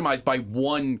been legitimized by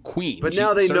one queen. But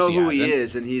now they know Cersei who he hasn't.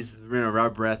 is, and he's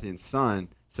Rob Baratheon's son.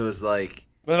 So it's like,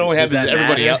 But it only Does happens that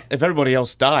everybody matter? else. If everybody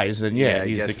else dies, then I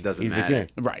he's guess the, it doesn't he's matter. the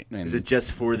king. Right. And is it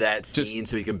just for that Just- scene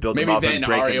so he can build maybe him up then and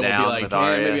break Arya him will be down like, with hey,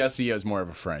 Arya? maybe I'll see you as more of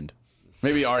a friend.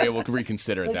 Maybe Arya will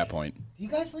reconsider at that point. Do you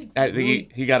guys like? I think really-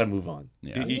 he got to move on.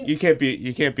 Yeah. You can't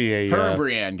be a. Her and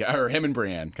Brienne, or him and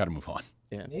Brienne, gotta move on.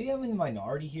 Maybe I'm in the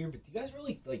minority here, but do you guys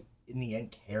really like in the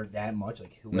end care that much?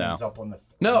 Like who No. ends up on the throne?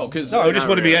 No, because No, I just Not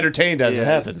want to be really. entertained as it Yeah,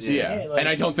 happens. yeah, Yeah, like- and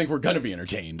I don't think we're gonna be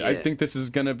entertained. I Yeah. think this is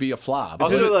gonna be a flop.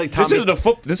 Also, This isn't- like, this Tommy-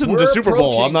 isn't this isn't We're the Super Bowl.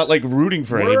 approaching- I'm not like rooting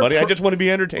for we're anybody. I appro- just want to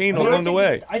be entertained I mean, along the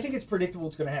way. I think it's predictable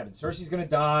what's going to happen. Cersei's going to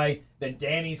die, then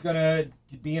Dany's going to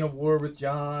be in a war with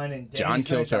Jon, and Jon Dany's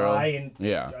going kills to her. die, and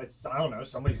Yeah. I don't know,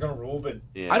 somebody's going to rule, but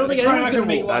Yeah. I don't think It's probably anyone's not gonna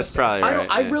make rule. a lot of That's probably sense.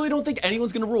 right. I yeah. really don't think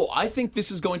anyone's going to rule. I think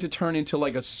this is going to turn into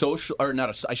like a social, or not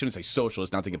a. I shouldn't say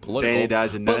socialist, not to get political. Dany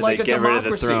dies and but then like they a get rid of the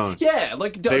democracy. throne. Yeah,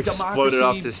 like They've democracy. floated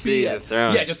off to sea, yeah. the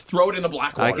throne. Yeah, just throw it in the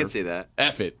black water. I can see that.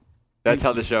 F it. That's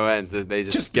how the show ends. They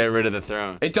just get rid of the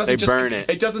throne. It doesn't They just burn it.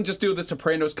 It doesn't just do the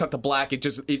Sopranos cut to black.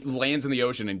 It lands in the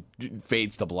ocean and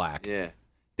fades to black. Yeah.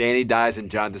 Dany dies and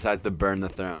Jon decides to burn the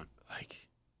throne. Like,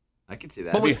 I can see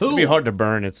that. But with It'd be who? hard to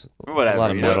burn. It's Whatever. a lot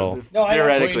of you know, metal. No, I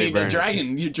theoretically you burn.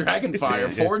 dragon fire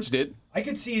forged it. I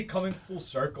could see it coming full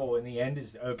circle in the end.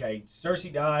 Is okay,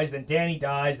 Cersei dies, then Dany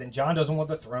dies, then Jon doesn't want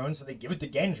the throne, so they give it to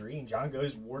Gendry, and Jon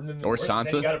goes warden in the Or north. And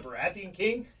Sansa. then you got a Baratheon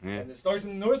king, and the Starks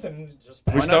in the north, and just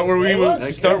We start where we were. Like,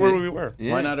 We start where we were.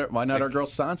 Yeah. Why not our girl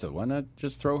Sansa? Why not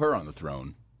just throw her on the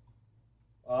throne?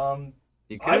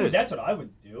 You I would. could. That's what I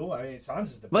would do. I mean,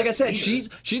 Sansa's the Like I best said, leader.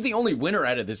 she's the only winner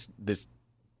out of this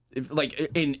like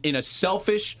in a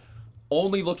selfish,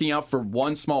 only looking out for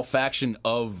one small faction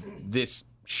of this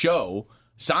show.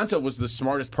 Sansa was the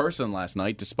smartest person last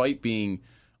night, despite being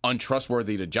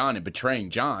untrustworthy to Jon and betraying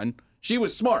Jon. She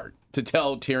was smart to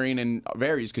tell Tyrion and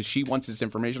Varys because she wants this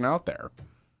information out there.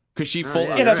 Because she full.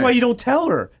 yeah. Yeah, that's why you don't tell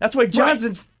her. That's why John's a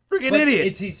freaking But idiot.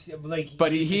 It's his like.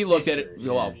 But it's he his looked at it. sisters,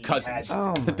 Well, and he cousins has-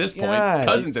 Oh my at this point. God.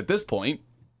 Cousins at this point.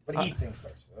 But he thinks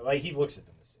they're like he looks at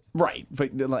them as sisters. Right.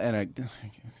 But and I.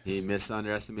 He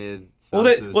misunderestimated. Well,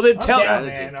 then Sansa's I'm tell- down, strategy.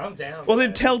 man. I'm down. Well, then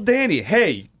man. tell Danny,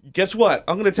 hey, guess what?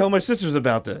 I'm going to tell my sisters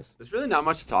about this. There's really not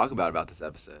much to talk about this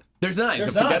episode. There's not. It's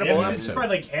There's a not. forgettable I mean, this is episode.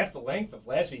 probably like half the length of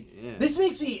last week. Yeah. This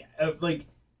makes me like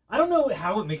I don't know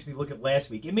how it makes me look at last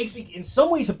week. It makes me in some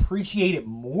ways appreciate it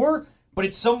more, but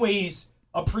in some ways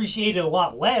appreciate it a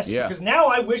lot less. Yeah. Because now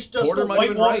I wish just Porter the might have White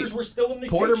been Walkers right. were still in the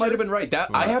Porter picture. might have been right. That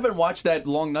I haven't watched that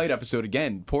Long Night episode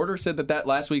again. Porter said that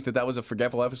last week that was a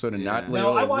forgetful episode and not. Yeah. No,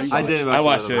 really I watched rewatched. I did. I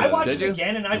watched it. I watched Did it you?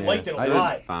 again and I liked it a I It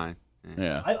lot. was fine.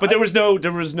 Yeah. I- But there was no might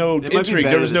be intrigue. better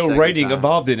There was the no second writing time.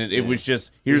 involved in it. It Yeah. was just,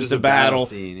 It here's was the a battle battle.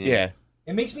 scene, Yeah.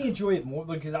 It makes me enjoy it more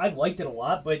because I liked it a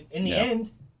lot. But in the Yeah.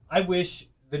 end, I wish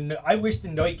I wish the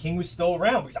Night King was still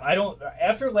around because I don't.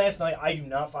 After last night, I do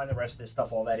not find the rest of this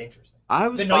stuff all that interesting. I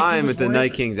was The Night King fine was with the more Night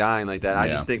interesting. King dying like that. I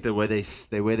Yeah. just think the way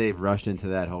they rushed into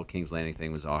that whole King's Landing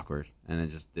thing was awkward,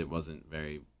 and it wasn't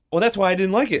very. Well, that's why I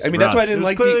didn't like it. I mean, that's why I It didn't was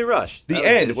like clearly rushed. the That was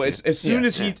end. the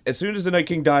issue. As soon as the Night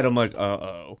King died, I'm like,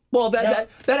 Well, that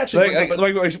actually brings up a-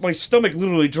 like my stomach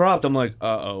literally dropped. I'm like,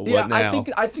 what yeah, now?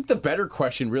 I think the better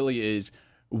question really is,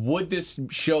 would this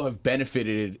show have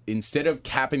benefited instead of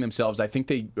capping themselves? I think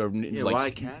they why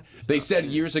cap? they said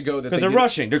years ago that Because they they're did-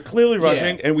 rushing. They're clearly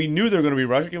rushing, Yeah. and we knew they were going to be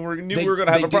rushing, and we knew They, we were going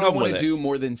to have they a problem didn't want with to it. do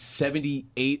more than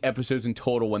 78 episodes in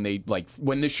total when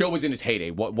when the show was in its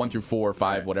heyday, 1 through 4 or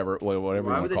 5, whatever you Why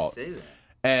want would to they call it. say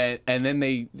that? And then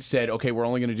they said, okay, we're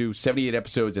only going to do 78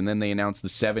 episodes, and then they announced the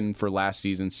 7 for last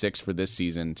season, 6 for this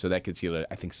season, so that gets you to,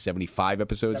 I think, 75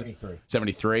 episodes.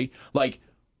 73. Like,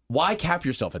 why cap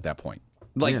yourself at that point?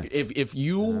 Like, if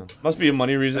you Must be a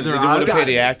money reason. They They're didn't want to pay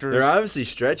obviously- the actors. They're obviously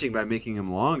stretching by making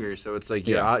them longer, so it's like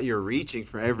Yeah. you're reaching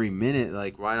for every minute.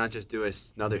 Like, why not just do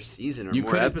another season or You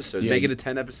more could've- episodes? yeah, Make it you- a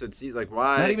 10-episode season. Like,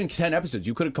 why? not even 10 episodes,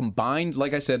 you could have combined,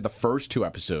 like I said, the first 2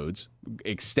 episodes,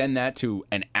 extend that to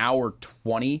an hour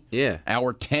 20, Yeah.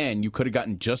 hour 10. You could have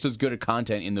gotten just as good of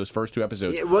content in those first 2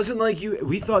 episodes. It wasn't like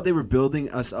we thought they were building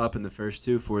us up in the first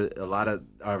 2 for a lot of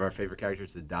our favorite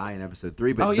characters to die in episode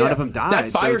 3, but none of them died. That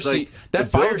So fire it's like scene, the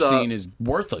that fire build-up- scene is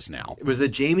worthless now. It was the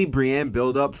Jamie Brienne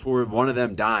build up for one of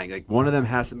them dying. Like one of them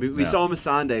has to. We saw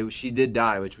Missandei. She did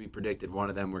die, which we predicted one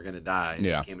of them were going to die. It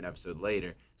Yeah. just came an episode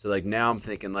later. So like now I'm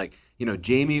thinking like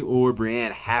Jamie or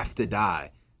Brienne have to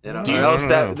die. Or else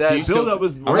that Do you still- build up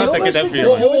was. I'm not thinking that for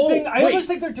you. I Wait. almost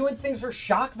think they're doing things for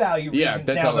shock value Yeah, reasons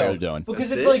that's now, how they're though. doing. Because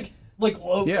That's it's it.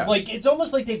 like it's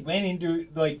almost like they went into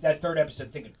like that third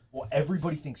episode thinking, well,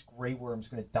 everybody thinks Grey Worm's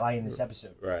going to die in this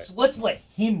episode, Right. so let's let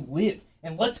him live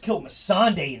and let's kill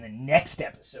Missandei in the next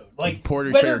episode. Like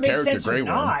Porter's whether favorite it makes character, sense Grey or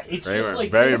Worm. not, it's Grey just Worm.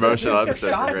 like Very it's like emotional doing episode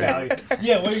for shock Grey value.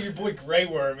 Yeah, look at your boy Grey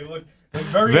Worm. He looked like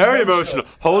very Very emotional.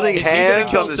 Holding Is he hand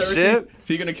gonna kill on the Cersei? ship. Is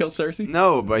he going to kill Cersei?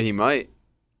 No, but he might.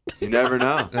 You never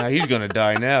know. Nah, he's gonna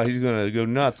die now. He's gonna go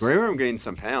nuts. Grey Worm gained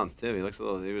some pounds too. He looks a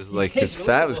little. He was like did his look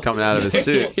fat a was little- coming out of his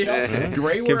suit. Yeah.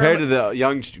 Grey Worm, Compared to the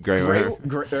young Grey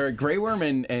Worm. Grey Worm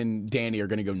and Danny are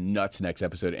going to go nuts next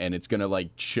episode, and it's going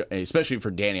to especially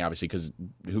for Danny, obviously, because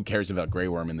who cares about Grey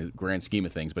Worm in the grand scheme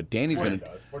of things? But Danny's going to.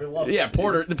 Porter loves it. Yeah,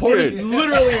 Porter. The Porter's Dude.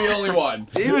 literally the only one.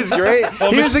 He was great.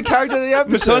 He was the character of the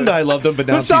episode. Missandei loved him, but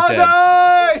now she's dead.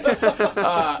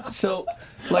 Missandei! So,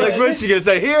 Like, what's she gonna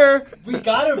say here? We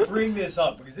gotta bring this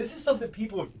up because this is something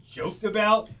people have joked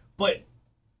about, but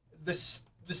the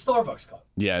Starbucks cup.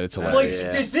 yeah, it's Like, hilarious.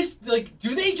 yeah. does this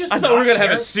do they just? I thought we were not gonna have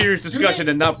a care? serious Do discussion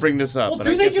they- and not bring this up. Well, but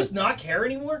do I they guess just not care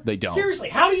anymore? They don't. Seriously,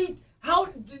 how did Yeah,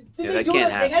 they that do it? can't They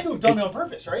had happen. to have done it on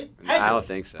purpose, right? I Had to. don't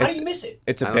think so. How do you miss it?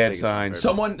 it's a I don't bad think it's on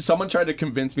sign. purpose. Someone tried to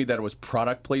convince me that it was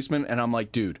product placement, and I'm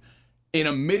like, dude, in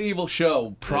a medieval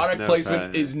show, product no placement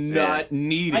product. is Yeah. not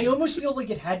needed. I almost feel like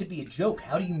it had to be a joke.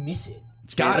 How do you miss it?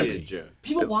 It's gotta Can't be. a joke.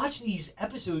 People watch these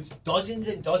episodes dozens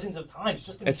and dozens of times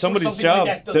just to make It's sure somebody's something job.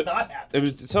 like that does not happen. It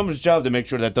was someone's job to make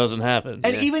sure that doesn't happen.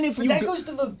 And even if But you that go- goes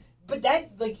to the. But that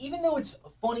even though it's a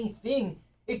funny thing,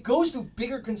 it goes to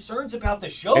bigger concerns about the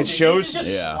show. It shows- This is just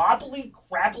Yeah. sloppily,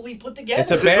 crappily put together.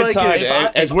 It's a It's bad like sign.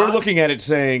 if As we're looking at it,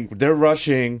 saying they're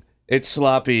rushing, it's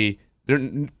sloppy.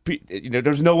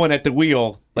 There's no one at the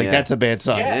wheel. Like Yeah. that's a bad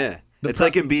sign. Yeah. Yeah. It's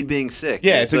like Embiid being sick.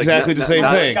 Yeah, it's like exactly the same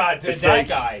thing. God, It's that like-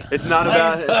 guy. It's not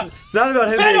about him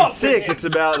Fed being up with sick. him. It's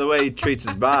about the way he treats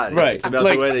his body. Right, It's about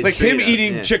like, the way they like treat him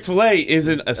eating Yeah. Chick-fil-A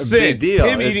isn't a sin. big deal.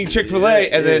 Him eating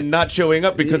Chick-fil-A and yeah. then not showing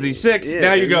up because he's sick. Yeah,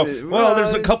 Now you go, yeah, well,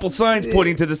 there's a well, couple signs yeah.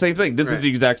 pointing to the same thing. This is Right. the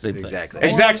exact same thing. Exactly.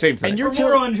 Exact same thing. and you're For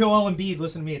more telling on Joel Embiid,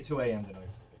 listen to me at 2 a.m. tonight.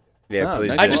 Yeah, Oh, please.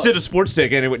 nice. I just did a sports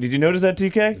take anyway. Did you notice that,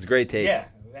 TK? It's a great take. Yeah,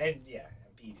 and Embiid.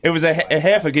 It was a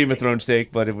half a Game of Thrones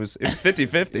take, but it was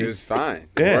 50-50. It was fine.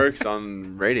 Yeah. It works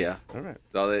on radio. All right.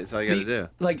 That's all you got to do.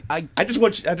 like I just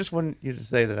want you to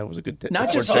say that I was a good take.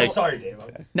 Not just Sorry, so- sorry, Dave.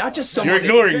 not just You're someone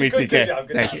ignoring me, Good TK. job,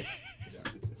 good Thank job. you.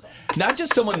 not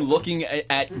just someone looking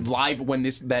at live when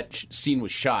that scene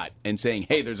was shot and saying,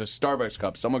 "Hey, there's a Starbucks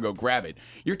cup. Someone go grab it."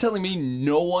 You're telling me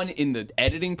no one in the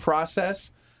editing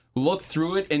process looked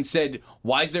through it and said,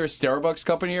 "Why is there a Starbucks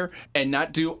cup in here?" and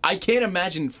not do. I can't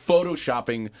imagine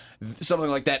photoshopping something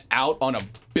like that out on $1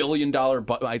 billion.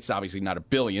 It's obviously not $1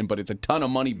 billion, but it's a ton of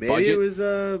money Maybe budget. it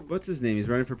was what's his name? He's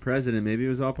running for president. Maybe it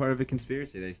was all part of a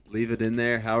conspiracy. They leave it in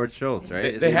there. Howard Schultz, right?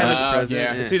 Is They he had running it- for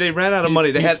president? yeah. See, they ran out of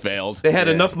money. He's failed. They had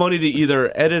Yeah. enough money to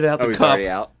either edit out Oh, the he's cup, already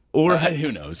out. or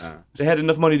Who knows? they had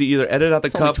enough money to either edit out the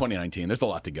It's only cup 2019. There's a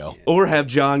lot to go. or have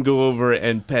John go over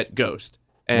and pet Ghost.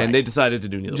 and they decided to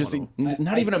do neither Just one. Of them.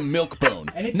 not even a milk bone.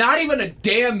 And it's- Not even a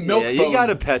damn milk Yeah, bone. you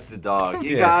gotta pet the dog.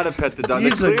 You Yeah. gotta pet the dog.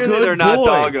 He's a Clearly, good they're not boy.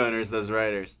 dog owners. Those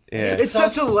writers. Yeah. It's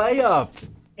such a layup.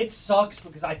 It sucks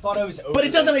because I thought I was over But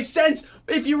it doesn't this. make sense.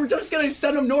 If you were just going to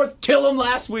send him north, kill him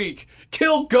last week.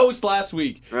 Kill Ghost last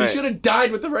week. Right. He should have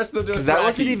died with the rest of the Because that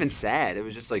wasn't even sad. It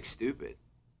was just like stupid.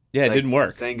 Yeah, it Like, didn't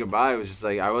work. Saying goodbye was just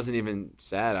like I wasn't even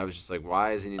sad. I was just like,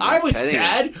 why isn't he? I was petting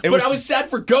sad, him? but was- I was sad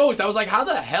for Ghost. I was like, how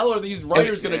the hell are these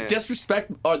writers going to Yeah.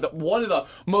 disrespect one of the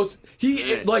most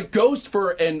like Ghost for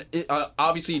and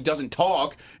obviously he doesn't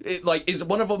talk. Is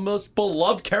one of the most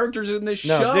beloved characters in this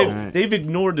No, show. they've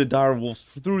ignored the direwolves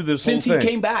through this Since whole he thing.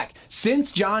 came back,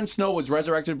 since Jon Snow was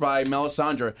resurrected by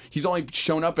Melisandre, he's only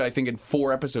shown up, I think, in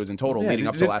 4 episodes in total, leading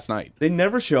up to last night. They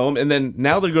never show him, and then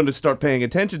now they're going to start paying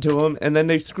attention to him, and then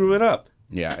they screw it up.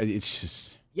 Yeah, it's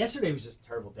just Yesterday was just a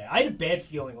terrible day. I had a bad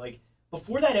feeling. Like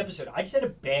before that episode, I just had a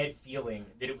bad feeling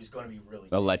that it was going to be really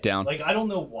a letdown. Like I don't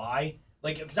know why.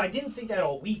 Like because I didn't think that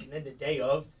all week, and then the day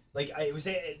of, like it was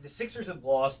the Sixers had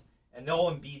lost, and the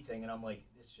whole Embiid thing, and I'm like,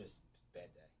 this is just a bad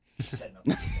day. Just setting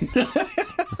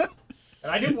up. And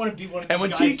I didn't want to be one of these And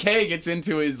when guys. TK gets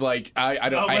into his like, I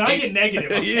don't. When I get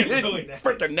negative, I'm getting it's really negative.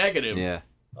 freaking negative. Yeah.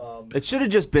 It should have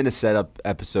just been a setup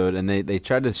episode, and they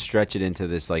tried to stretch it into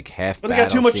this like half. But they got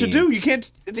too battle much scene. to do. You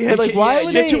can't. But, like, why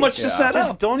would you have they? too much to set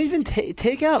Just up? don't even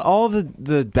take out all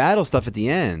the battle stuff at the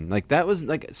end. Like that was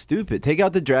like stupid. Take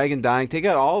out the dragon dying. Take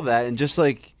out all of that, and just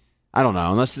like I don't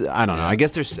know. Unless I don't know. I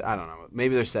guess there's I don't know.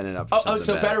 Maybe they're setting it up. For Oh, something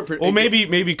so better. better. Well, maybe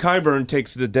Qyburn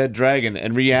takes the dead dragon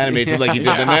and reanimates it like he did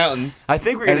the mountain. I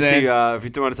think we're And gonna see. then- If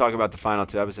you want to talk about the final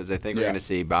 2 episodes, I think we're Yeah. gonna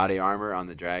see body armor on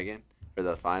the dragon for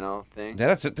the final thing.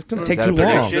 That's going to take that too a long.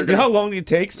 prediction? You know how long it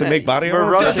takes to make body We're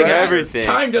armor? rushing Doesn't matter. everything.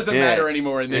 Time doesn't Yeah. matter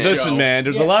anymore in this Listen, show. man,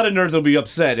 there's a lot of nerds that'll be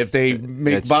upset if they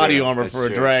make That's body true. armor That's for a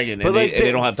true. dragon But, and, like,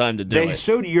 they don't have time to do They it.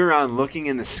 showed Euron looking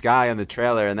in the sky on the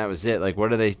trailer, and that was it. Like,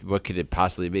 what could it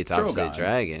possibly be? It's obviously a Drogon.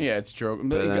 dragon. Yeah, it's Drogon.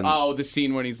 then- Oh, the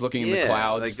scene when he's looking in the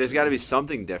clouds. Like, there's got to be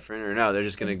something different, or no? They're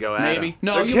just gonna go at Maybe. him.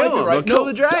 No, They'll you kill might be him. right. They'll kill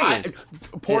No, the dragon.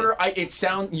 Porter, you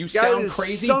sound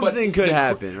crazy, but something could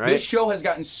happen, right? This show has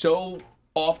gotten so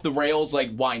off the rails.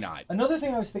 Like, why not? Another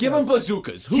thing I was thinking. Give him of-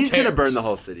 bazookas. Who She's cares? gonna burn the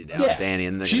whole city down, Yeah. Danny,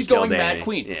 and they're She's gonna kill going Danny. Mad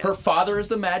Queen. Yeah. Her father is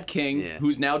the Mad King, Yeah.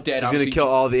 who's now dead. She's gonna Obviously, kill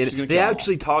all the. she's gonna They kill all.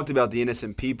 actually talked about the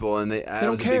innocent people, and that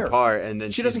don't was a care. big part. And then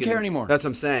She she's doesn't care gonna- anymore. That's what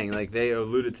I'm saying. Like they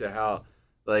alluded to how,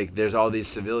 like there's all these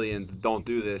civilians that don't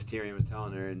do this. Tyrion was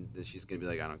telling her, and that she's gonna be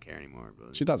like, I don't care anymore.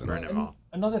 But She doesn't. burn them all.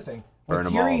 Another thing. When Burn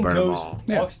 'em all, Tyrion burn 'em goes, all.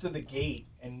 Yeah. walks to the gate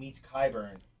and meets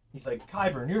Qyburn, he's like,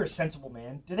 Qyburn, you're a sensible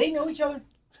man. Do they know each other?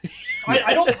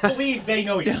 I don't believe they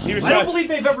know each other. I don't believe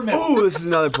they've ever met. Ooh, this is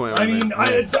another point. I I'll mean,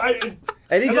 make.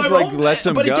 And he am just I like wrong? lets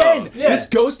him But go. again, Yeah. this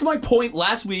goes to my point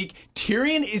last week.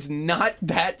 Tyrion is not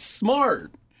that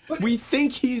smart. We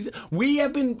think we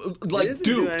have been he like doesn't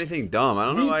do duped. anything dumb. I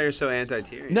don't know why you're so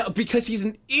anti-Tyrion. No, because he's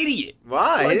an idiot.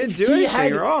 Why? Like, he didn't do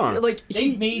anything wrong. Like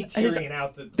They made his- Tyrion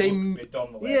out to they- look a bit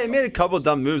dumb the last Yeah, he made a couple couple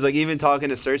dumb moves. Like even talking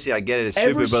to Cersei, I get it, it's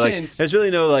Ever stupid, but like since- there's really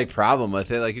no like problem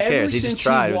with it. Like who Ever cares? He since just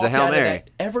tried. It was a walked Hail out of Mary. that-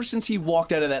 ever since he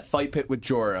walked out of that fight pit with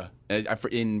Jorah in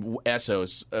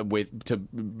Essos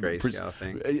Grayscale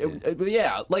thing.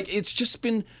 yeah, like it's just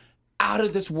been out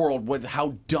of this world with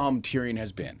how dumb Tyrion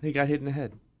has been. He got hit in the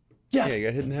head. Yeah, Yeah, he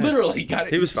got hit in the head. literally got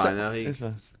it. He was fine though. He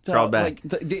crawled back.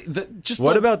 Like, just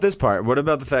What about this part? What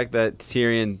about the fact that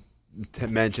Tyrion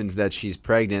mentions that she's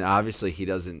pregnant? Obviously, he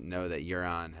doesn't know that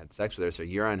Euron had sex with her, so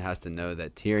Euron has to know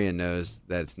that Tyrion knows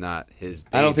that it's not his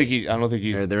baby. I don't think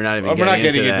he's. Or they're not even We're not getting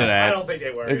getting into into that. I that. don't think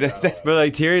they were. at all. But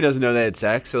like Tyrion doesn't know that it's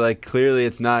sex, so like clearly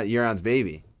it's not Euron's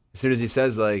baby. As soon as he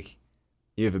says like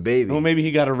you have a baby, Well, maybe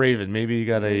he got a raven. Maybe he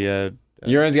got a.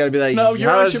 Euron's got to be like, No, how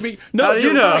Euron does- should be. how No, do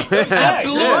you're you know? right. You're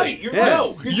absolutely Yeah. right. You're Yeah.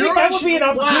 No, You think that would be an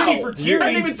opportunity for Tyrion?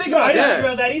 I didn't even think No, I about didn't that. think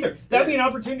about that either. That'd be an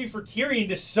opportunity for Tyrion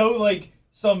to sow like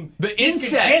some The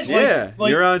discontent, incest. like- Yeah,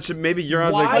 like, Euron should. Maybe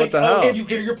Euron's like, Why- what the hell? If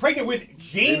you're pregnant with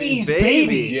Jamie's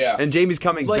baby, Yeah. And Jamie's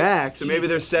coming Like, back, so maybe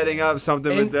they're setting up something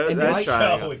And- with and that why-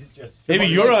 triangle. Joe is just so Maybe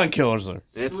Euron kills her.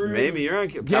 It's screwed. maybe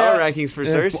Euron Yeah. power rankings for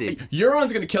Cersei.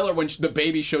 Euron's gonna kill her when the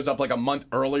baby shows up like a month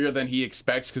earlier than he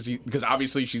expects because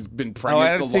obviously she's been I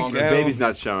pregnant don't the think- longer. I The don't- baby's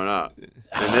not showing up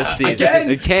in this season. Again,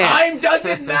 it can't. time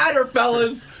doesn't matter,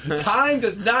 fellas. Time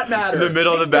does not matter. In the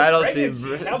middle of the Speaking battle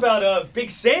pregnancies, scene. How about Big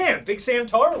Sam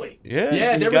Tarley? Yeah,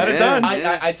 Yeah, he there got was. it done.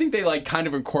 I think they like kind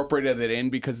of incorporated it in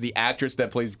because the actress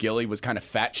that plays Gilly was kind of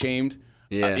fat shamed.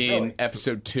 Yeah. In Really?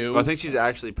 episode 2. Well, I think she's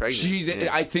actually pregnant. She's. Yeah.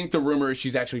 I think the rumor is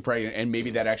she's actually pregnant, and maybe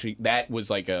that was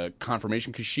like a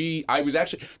confirmation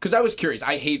because I was curious.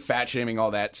 I hate fat shaming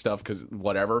all that stuff because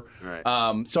whatever.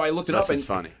 Right. So I looked it Unless up. it's and,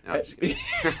 funny. No, I'm just kidding.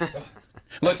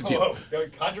 Unless it's you. Whoa,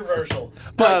 controversial.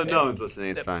 But no one's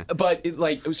listening. It's fine. But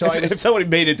so I was If somebody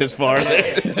made it this far,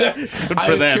 good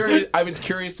for them. I was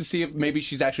curious to see if maybe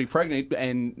she's actually pregnant,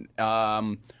 and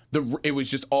it was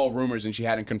just all rumors, and she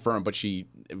hadn't confirmed, but she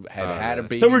had a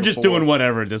baby. So we're just before. doing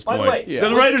whatever at this By point. the way, Yeah.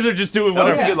 The writers are just doing That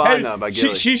was whatever. a good line, though, by she,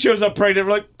 Gilly. she shows up pregnant.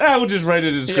 We're like, we'll just write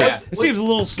it in the script. Yeah. It seems a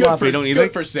little Good sloppy, for, don't you good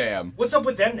think? for Sam. What's up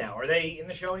with them now? Are they in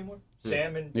the show anymore?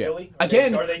 Sam and Billy?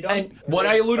 Again, Are they done? and what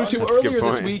I alluded to That's a good earlier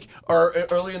this point. week, or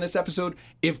earlier in this episode,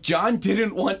 if John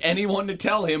didn't want anyone to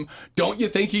tell him, don't you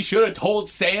think he should have told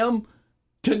Sam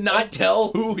to not tell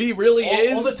who he really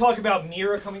is? All the talk about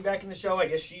Mira coming back in the show, I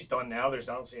guess she's done now. There's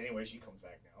I don't see any way she comes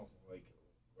back now. Like,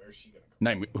 where's she going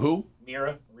to come? Who?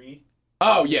 Mira Reed?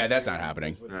 Oh, yeah, that's not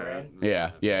happening. With Bran?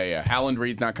 Yeah. Howland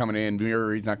Reed's not coming in. Mira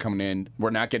Reed's not coming in. We're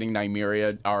not getting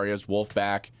Nymeria, Arya's Wolf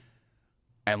back.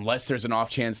 Unless there's an off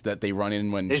chance that they run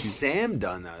in when Is she's... Sam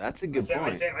done though? That's a good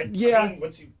point. Yeah.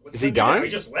 What's Is he done? He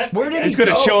just left. Where did He's going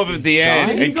to go? show up at the end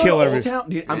Did he and go kill to everyone.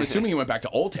 Old Town? I'm assuming he went back to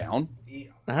Old Town.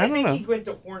 I think know. he went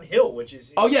to Horn Hill, which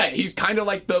is... Oh, yeah, he's kind of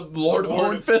like the Lord of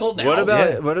Hornfield now.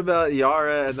 What about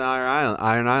Yara and the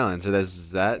Iron Islands?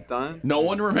 Is that done? No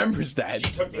one remembers that.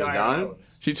 She took the They're Iron done?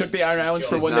 Islands. She took the Iron Islands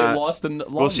for She's when not- they lost the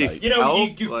Long Will she- Night. You know,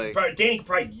 Help? Like- Danny could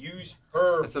probably use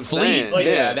her That's what I'm Fleet. saying. Like,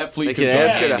 yeah, that fleet They could could go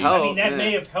ask her to handy. help. I mean, that yeah.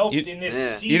 may have helped You- in this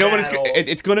yeah. sea You know what? battle.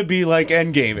 It's going to be like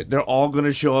Endgame. They're all going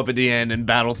to show up at the end and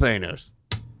battle Thanos.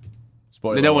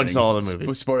 Spoiler No one warning. saw the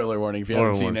movie. Spoiler warning if you Or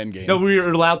haven't seen one. Endgame. No,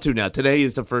 we're allowed to now. Today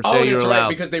is the first oh, day that's you're allowed. right,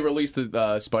 because they released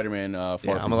the Spider-Man Far Yeah,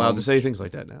 From I'm allowed Home. to say things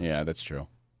like that now. Yeah, that's true.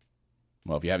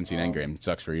 Well, if you haven't seen Endgame, it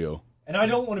sucks for you. And I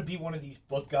don't want to be one of these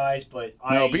book guys, but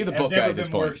No, I be the have book never guy at this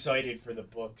been more point. excited for the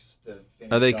books to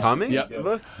finish Are they up coming? than Yep. to- The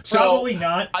books? So, Probably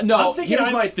not. no, I'm thinking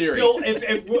here's my theory. Bill,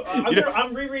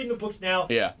 I'm rereading the books now.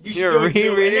 Yeah. You should You're do it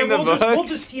too, rereading and then the we'll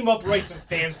books? just team up, write some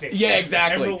fan fiction. Yeah,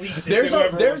 exactly. And release it There's to a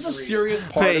whoever there's a wants to read it. serious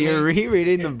part Wait, of you're me.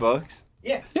 rereading the books?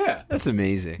 Yeah. Yeah. That's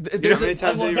amazing. There's how many a-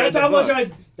 times have you read That's the how much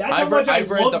books? That's how I've much read- I I've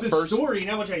read love the the first- story. And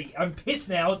how much I'm pissed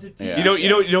now at the TV. Yeah.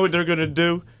 You know what they're gonna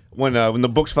do when the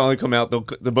books finally come out. The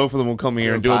both of them will come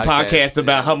here and do a podcast, podcast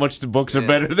about yeah. how much the books are Yeah.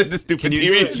 better than the stupid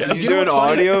TV show. Can you You do know an what's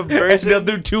funny? audio And version? they'll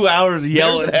do 2 hours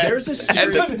yelling at. There's a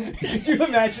serious... Could you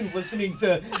imagine listening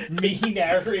to me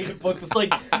narrate a book? It's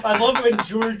like I love when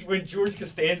George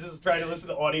Costanza is trying to listen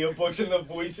to audiobooks and the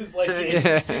voice is like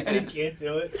this and he can't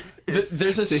do it.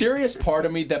 There's a serious part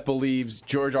of me that believes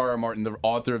George R.R. Martin, the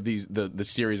author of the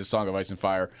series of Song of Ice and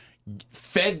Fire,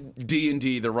 fed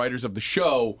D&D, the writers of the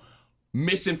show,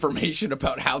 misinformation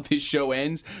about how this show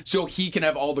ends, so he can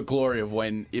have all the glory of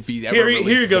if he's ever Here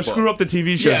releases you go. the book. Screw up the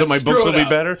TV show so my screw books will it be up.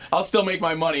 better. I'll still make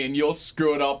my money, and you'll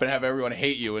screw it up and have everyone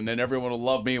hate you, and then everyone will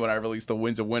love me when I release The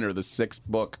Winds of Winter, the 6th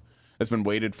book that's been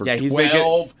waited for Yeah,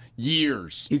 12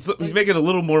 years. He's making a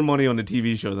little more money on the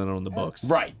TV show than on the books.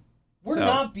 Right. We're So-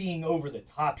 not being over the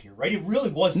top here, right? It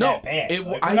really was No, that bad. Like,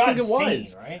 we're I not think it insane,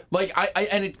 was. right?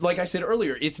 Like like I said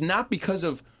earlier, it's not because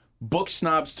of book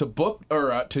snobs to book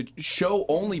or to show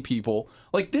only people.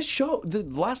 Like this show, the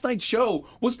last night's show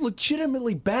was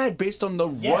legitimately bad based on the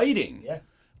writing. Yeah.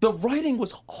 The writing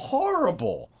was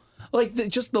horrible. Like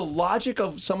just the logic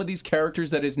of some of these characters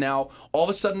that is now all of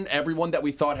a sudden everyone that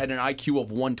we thought had an IQ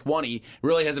of 120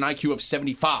 really has an IQ of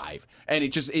 75, and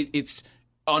it's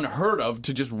unheard of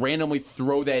to just randomly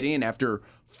throw that in after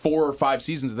 4 or 5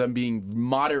 seasons of them being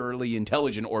moderately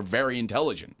intelligent or very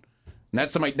intelligent. And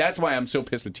that's why I'm so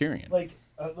pissed with Tyrion.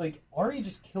 Like Arya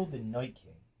just killed the Night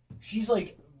King. She's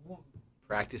like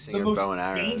Practicing the her most bow and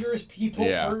arrows. dangerous people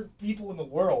in the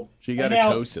world. She got And a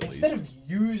now, toast at instead least. of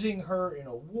using her in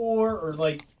a war or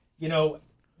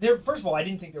first of all, I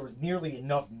didn't think there was nearly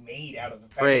enough made out of the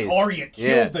fact Praise. that Arya killed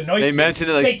Yeah. the Night They King. mentioned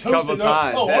it, like, They a couple toasted her.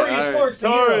 times. Oh, Yeah, Arya Arya- Stark's the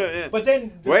Arya, hero. yeah. But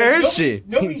then Where is she?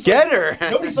 Nobody's Get like,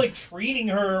 her. Nobody's like treating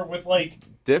her with like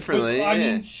Differently, I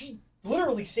yeah. mean, she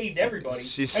literally saved everybody.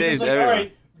 She And saved just like, everyone. All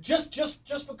right, just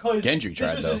because Gendry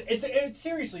tried, this was though. it's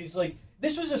seriously, it's like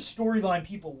this was a storyline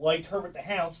people liked, her with the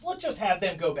Hounds. Let's just have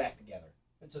them go back together.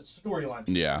 It's a storyline.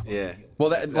 people Yeah. fucking Yeah. feel. Well,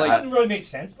 that It like doesn't really make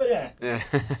sense, but yeah. Yeah.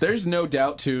 there's no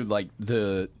doubt too. Like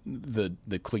the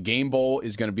Clegane Bowl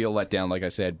is going to be a letdown, like I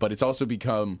said, but it's also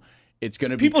become. It's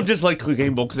going to be People just like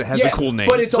Clegane Bowl because it has Yes, a cool name.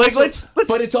 but it's like, also let's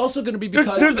but it's also going to be there's,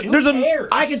 because there's a cares?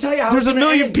 I can tell you how there's it's a gonna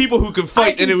million end. people who could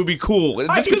fight and it would be cool. I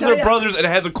Just can because tell they're you- brothers and it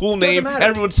has a cool name, matter.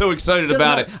 everyone's so excited Doesn't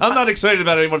about matter. it. I'm not excited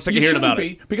about it anymore. I'm sick You of hearing shouldn't about be,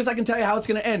 it. because I can tell you how it's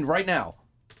going to end right now.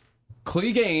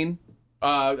 Clegane.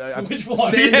 Which one?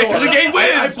 Sandor. Yeah, Clegane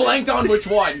wins. I blanked on which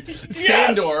one.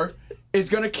 Sandor is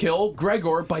going to kill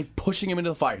Gregor by pushing him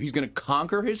into the fire. He's going to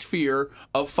conquer his fear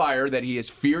of fire that he has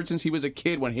feared since he was a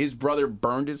kid when his brother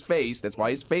burned his face. That's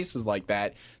why his face is like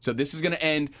that. So this is going to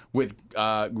end with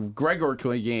Gregor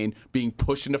Clegane being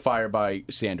pushed into fire by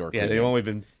Sandor Clegane. Yeah, they've only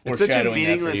been It's such a foreshadowing that for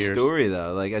meaningless years. story,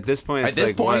 though. Like at this point, At it's this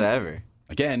like point- whatever.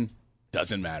 Again,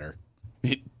 doesn't matter.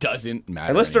 It doesn't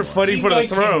matter Unless they're anymore. fighting for the Night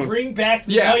King, throne. Bring back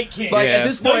the Yeah, Night King. like Yeah. at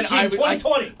this point, Night King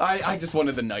 2020. I just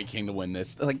wanted the Night King to win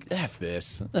this. Like, F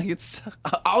this. Like,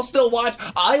 I'll still watch.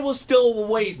 I will still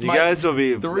waste You my guys will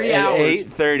be 3 at hours.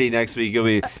 8:30 next week. You'll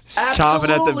be chomping at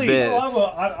the Absolutely. bit.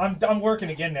 Well, I'm working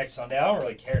again next Sunday. I don't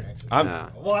really care next week. No.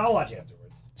 Well, I'll watch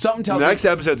afterwards. Something tells Next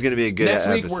me episode's gonna be a good next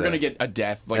week episode. we're gonna get a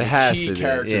death, like It a has key to be,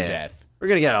 character yeah. death. We're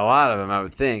gonna get a lot of them, I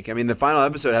would think. I mean, the final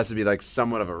episode has to be like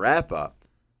somewhat of a wrap up.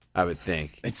 I would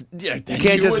think. It's You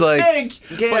can't just would like think,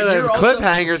 you can't but have you're also-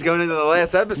 cliffhangers going into the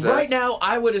last episode. Right now,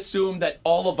 I would assume that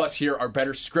all of us here are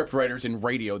better script writers in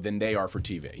radio than they are for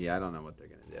TV. Yeah, I don't know what they're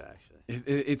gonna do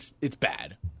actually. It's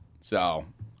bad. So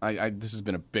I this has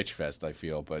been a bitch fest. I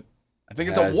feel, but I think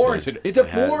it's Has a warranted. been. It's a It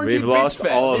has. warranted We've lost bitch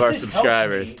fest. all of This our has helped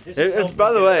subscribers. me. This has helped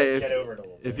By me the way, get over it a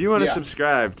little bit. if you want to Yeah.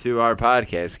 subscribe to our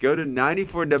podcast, go to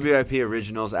 94 WIP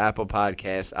Originals, Apple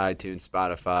Podcasts, iTunes,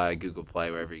 Spotify, Google Play,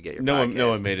 wherever you get your podcasts. No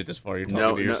one made it this far. You're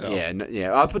talking to yourself.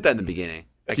 Yeah. I'll put that in the beginning.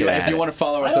 If you want to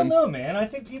follow us I don't on, know, man. I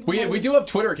think people. we do have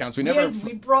Twitter accounts. We never.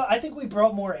 I think we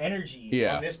brought more energy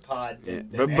Yeah. on this pod than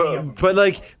But, any of them. but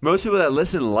like most people that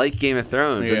listen like Game of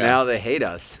Thrones, and Yeah. now they hate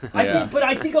us. Yeah.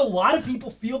 I think a lot of people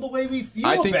feel the way we feel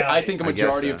I think about a it.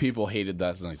 majority so. of people hated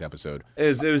last night's episode. It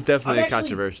was definitely I'm a actually-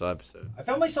 controversial episode. I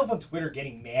found myself on Twitter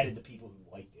getting mad at the people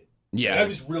who liked it. Yeah, I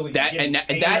was really that getting and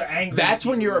angry at that's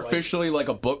when people you're who liked it. officially like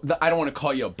a book. I don't want to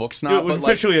call you a book You're snob, but like,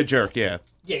 officially a jerk, yeah.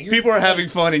 Yeah, you're, People are having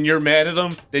fun and you're mad at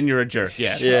them, then you're a jerk,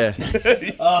 yeah. Yeah.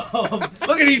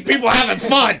 Look at these people having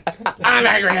fun! I'm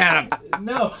angry at them!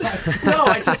 No, no,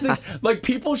 I just think like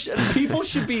people should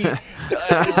be.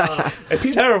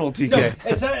 It's terrible, TK. no,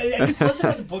 it's less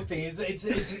about the book thing.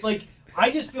 It's like I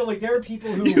just feel like there are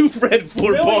people who You've read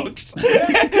 4 Really? books.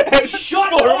 shut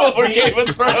 4 up, over man. Game of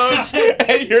Thrones,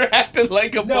 and you're acting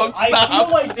like a No, book I snob. feel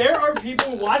like there are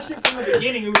people who watched it from the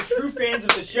beginning who are true fans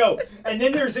of the show, and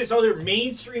then there's this other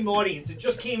mainstream audience that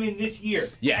just came in this year.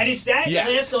 Yes. And if that Yes.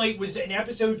 last night was an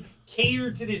episode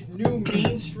catered to this new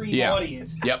mainstream Yeah.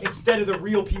 audience Yep. instead of the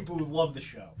real people who love the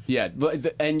show. Yeah,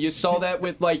 and you saw that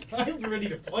with like I'm ready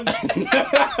to punch you.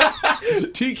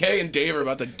 TK and Dave are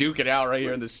about to duke it out right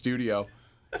here in the studio.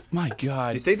 My Do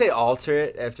God. you think they alter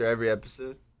it after every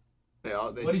episode? They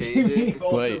What do change you it. mean?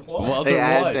 Wait, Walter, well, They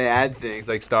what? add things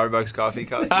like Starbucks coffie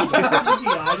cups.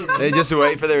 what? They just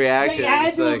wait for the reaction. They had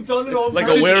It's to have like, done it on Like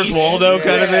purpose. a Where's Waldo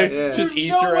kind of Yeah, thing? yeah. There's Just no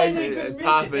Easter way eggs. they could miss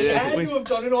Pop it. it They in. had to have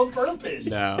done it on purpose.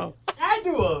 No. Had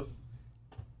to have.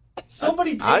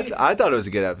 Somebody I paid. thought it was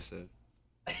a good episode.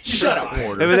 Shut up,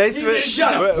 Porter. And when they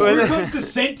Shut up. when Here they- comes the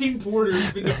Sentine Porter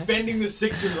who's been defending the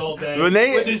Sixers all day. When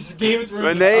they- with this Game of Thrones.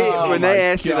 when they Oh when my they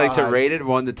asked me like to God. rate it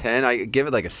 1 to 10, I give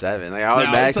it like a 7. Like I No, it's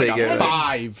automatically like give a it.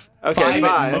 5. Okay, 5 at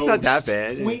fine. It's not that most.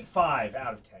 bad. 0.5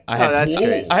 out of 10. I Oh, had, that's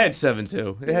crazy. I had 7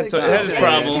 too. It had, it had its Seven.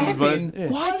 problems, but Seven?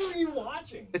 What What? are you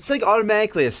watching? It's like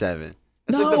automatically a 7.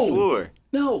 It's like the No. floor.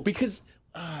 No, because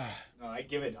No, I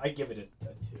give it a 2.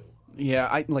 yeah,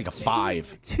 I like a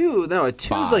 5. 2? No, a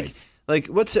 2's like Five.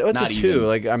 what's a Not 2? even.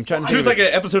 Like I'm trying to. it was think like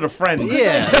an episode of Friends.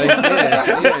 yeah,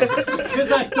 yeah.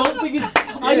 Because I don't think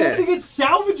it's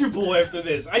salvageable after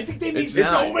this. I think they made It's so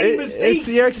not. many mistakes.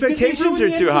 It's your that they expectations ruined are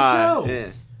the end too of the high. show. Yeah.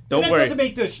 Don't that worry. doesn't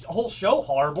make the whole show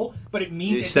horrible, but it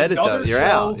means You it's said it, though. another You're show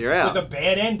out. You're out. with a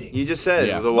bad ending. You just said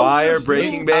Yeah. The Most Wire, shows do.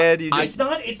 Breaking Bad. You It's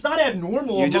just not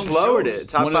abnormal. you just among lowered shows. it.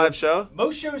 Top One of 5 the- show.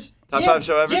 Most shows. Top yeah, 5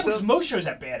 show ever Yeah, still? because most shows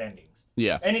have bad endings.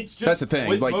 Yeah. And it's just That's the thing.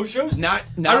 with Like most shows. not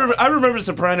I remember The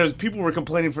Sopranos. People were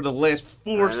complaining for the last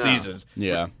 4 I know. seasons.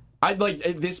 Yeah. I like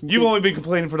this. You've only been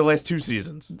complaining for the last 2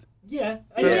 seasons. Yeah,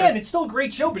 and and it's still a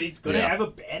great show, but it's gonna Yeah. have a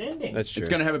bad ending. That's true. It's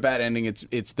gonna have a bad ending.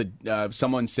 It's the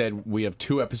someone said we have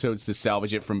 2 episodes to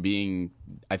salvage it from being.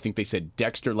 I think they said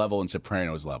Dexter level and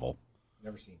Sopranos level.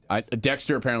 Never seen that.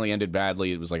 Dexter apparently ended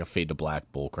badly. It was like a fade to black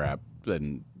bullcrap,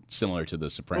 and similar to the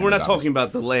Sopranos. We're not obviously. talking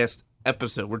about the last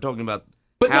episode. We're talking about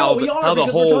But how no, we are, how the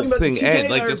because we're whole talking about thing TK ends, and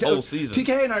like I this are- whole season.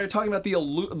 TK and I are talking about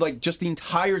like just the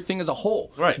entire thing as a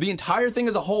whole. Right. The entire thing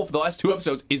as a whole for the last 2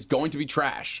 episodes is going to be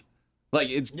trash. Like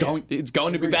it's going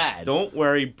to be bad. Don't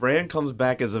worry, Bran comes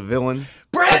back as a villain.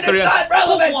 Bran is not But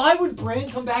relevant. why would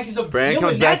Bran come back as a Bran villain?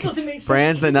 comes back. That doesn't make sense.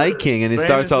 Bran's the either. Night King, and he Bran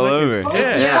starts is the all Night King. over. Fine,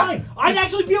 Yeah. fine. I'd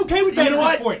actually be okay with that You know at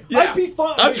what? this point. Yeah. I'd be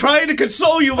fine. I'm trying to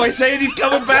console you by saying he's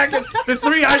coming back and the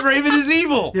Three-Eyed Raven is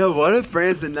evil. Yo, what if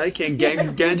Bran's the Night King?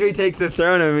 Gendry takes the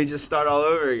throne, and we just start all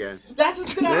over again? That's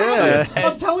what's gonna Yeah. happen.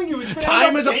 I'm telling you, it's gonna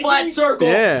Time is a happen. flat circle.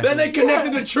 Yeah. Then they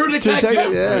connected to True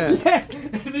Detective. Yeah. Yeah,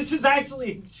 this is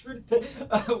actually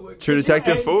True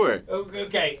Detective 4.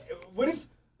 Okay, what if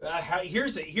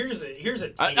here's a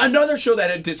take. Another show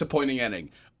that had a disappointing ending.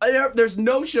 There's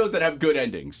no shows that have good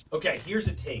endings. Okay, here's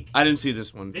a take. I didn't see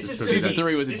this one. This is Season gonna be-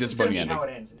 3 was a this disappointing is gonna be ending. how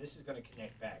it ends, and this is going to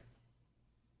connect back.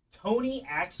 Tony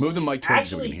actually Move the mic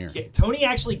towards you so we can hear. Tony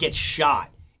actually gets shot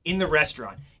in the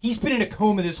restaurant. He's been in a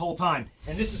coma this whole time,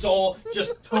 and this is all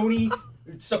just Tony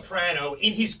Soprano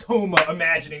in his coma,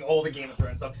 imagining all the Game of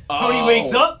Thrones stuff. Tony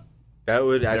wakes up. That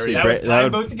would actually That break. would tie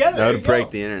them both together. That There would you break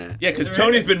go. the internet. Yeah, because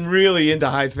Tony's been really into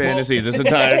high fantasy this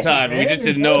entire time. We just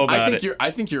didn't know about it. I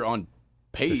think you're on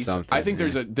pace. something, I think yeah.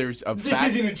 there's a This fact.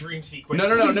 isn't a dream sequence. No.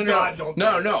 Please, God, don't do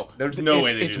it. No. There's no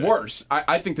way they It's do that. worse.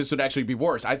 I think this would actually be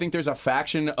worse. I think there's a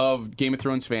faction of Game of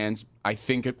Thrones fans, I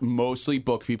think mostly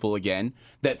book people again,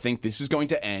 that think this is going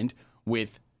to end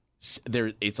with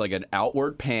it's like an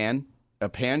outward pan, a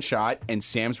pan shot, and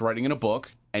Sam's writing in a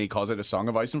book, and he calls it A Song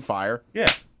of Ice and Fire.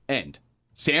 Yeah. End.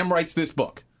 Sam writes this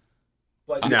book.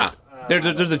 But, No.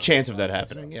 There's a chance of that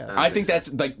happening, yeah. I think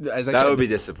that's like as I That said. would be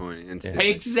disappointing. And stupid.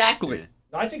 Exactly.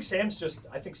 I think Sam's just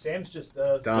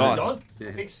Done. done. Yeah.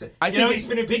 I think, I you know, think he's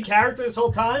been a big character this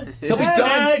whole time. He'll be Yeah, done.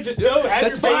 man, just go have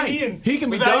That's your fine. baby and He can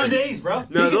be live out done. your days, bro.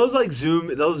 No,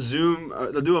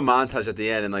 they'll do a montage at the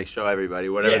end and like show everybody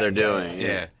whatever Yeah, they're yeah, doing.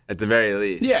 yeah. At the very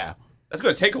least. Yeah. That's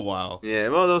going to take a while. Yeah.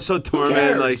 Well, they'll show Tormund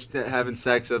cares? like having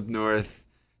sex up north.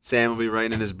 Sam will be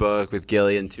writing in his book with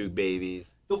Gilly and 2 babies.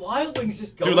 The wildlings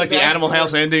just go. Do like the Animal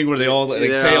House ending where they all like,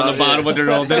 say on the bottom what they're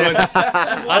all doing.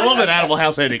 I love an Animal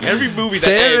House ending. Every movie that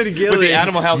Sam ends and with Gilly the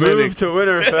Animal House move ending. to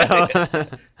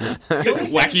Winterfell.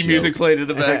 Wacky music played in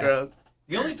the background.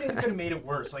 The only thing that could have made it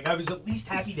worse, like I was at least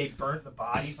happy they burnt the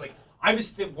bodies. Like I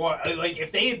was like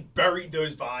if they had buried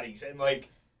those bodies and like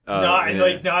not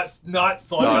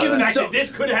thought about given the fact so- that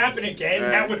this could happen again,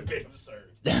 that would have been absurd.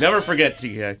 Never forget,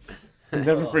 TK.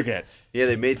 Never forget. Yeah,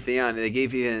 they made Theon. They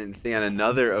gave Theon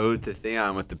another ode to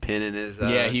Theon with the pin in his.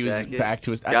 Yeah, he was jacket. back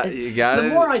to his. You got the it?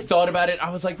 more I thought about it, I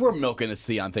was like, "We're milking this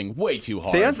Theon thing way too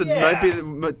hard." Theon's Yeah.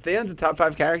 Theon's the top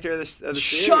 5 character of the series.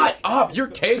 Shut up! Your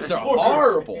takes are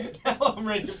horrible. Now I'm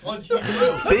ready to punch you.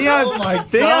 Theon's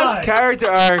Theon's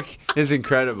character arc is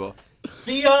incredible.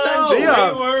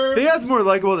 Theon's more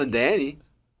likable than Dany.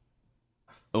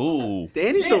 Ooh,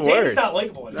 Danny's Yeah, the Danny's worst. not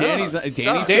likable enough. Danny's sucks. the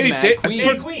Danny's Mad da- Queen.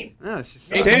 Mad Queen. No,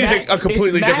 she's It's Danny's a completely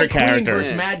it's Mad different Queen character.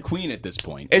 versus Yeah. Mad Queen at this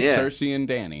point. It's- It's Yeah. Cersei and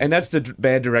Danny. And that's the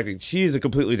bad directing. She's a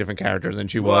completely different character than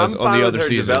she Well, was I'm on fine the with other her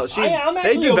seasons. develop- she's- I'm they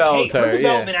actually okay. developed Her her,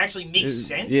 development yeah. actually makes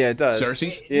sense. Yeah, it does.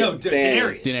 Cersei? No,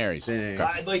 Daenerys.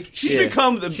 Daenerys. Like She's Yeah.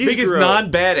 become the She's biggest grew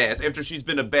up. non-badass after she's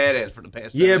been a badass for the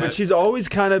past. Yeah, 7 but years. she's always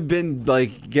kind of been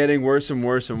like getting worse and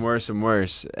worse and worse and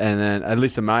worse. And then, at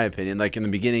least in my opinion, like in the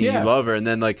beginning, Yeah. you love her, and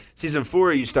then like season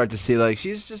 4, you start to see like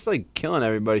she's just like killing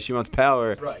everybody. She wants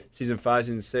power. Right. Season 5,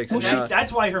 season 6. Well, and now-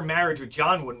 that's why her marriage with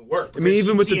John wouldn't work. mean,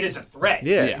 even she'd with see the- it as a threat.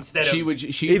 Yeah. Instead she of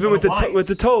would. She even with the alliance. with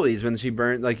the Tullys when she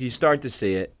burned, like you start to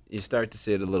see it. You start to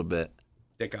see it a little bit.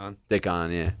 Dick on. Dick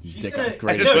on, yeah. she's Dick gonna. on.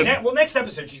 Great. Well, next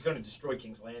episode she's going to destroy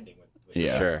King's Landing. With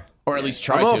Yeah. Sure. or at least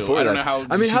try I'm all to. for I don't that. know how.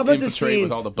 I mean, she's how about the infiltrated scene?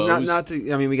 with all the bows? Not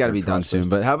to. I mean, we got to be done crossbows. soon.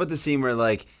 But how about the scene where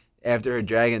like after her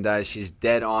dragon dies, she's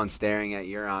dead on staring at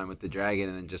Euron with the dragon,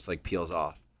 and then just like peels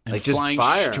off, And like just flying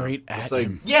fire straight Just, at like,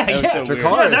 him. Yeah, That was yeah. so weird.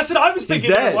 Dracarys. Yeah, that's what I was He's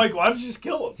thinking. dead. Like, why don't you just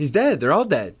kill him? He's dead. They're all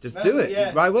dead. Just do it.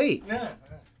 yeah. Why wait? Yeah.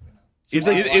 It's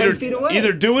like like 10 feet away.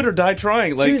 either do it or die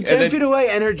trying. Like She was and 10 then- feet away,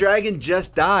 and her dragon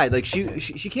just died. Like she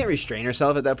can't restrain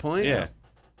herself at that point. Yeah,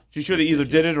 she should have either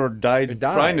did it or died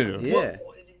died. trying to do it. Yeah.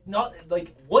 Not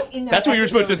like what in that. That's what you're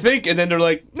supposed to episode- think, and then they're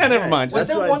like, nah, never mind. Was That's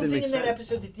there why it one didn't thing make in that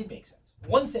sense. episode that did make sense?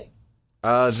 One thing.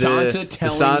 Sansa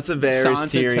telling Sansa, Varys, Sansa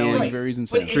Tyrion, telling Right. Varys and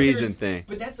But Sansa. if treason there's- thing.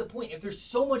 But that's the point. If there's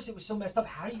so much that was so messed up,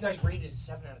 how do you guys rate it as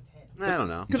 7 out of 10? I don't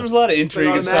know. Because there's a lot of intrigue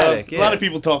and stuff. automatic, A lot yeah. of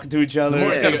people talking to each other.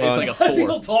 More It's like- kind of it's fun. like a 4.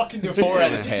 People talking to 4 each out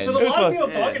other. of 10. But a lot of fun. people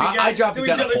talking I dropped to it each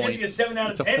down a other point. gets you a 7 out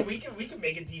of It's a 10. four. We can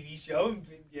make a TV show and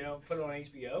put it on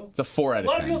HBO. It's a 4 out A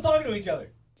lot of of people 10. talking to each other.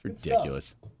 It's Good stuff.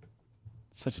 ridiculous.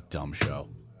 Such a dumb show.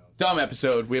 Dumb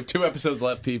episode. We have 2 episodes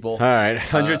left, people. All right,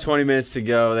 120 minutes to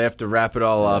go. They have to wrap it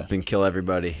all up and kill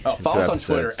everybody. Oh, in follow 2 us on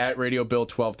Twitter episodes. at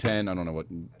RadioBill1210. I don't know what.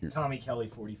 Tommy Kelly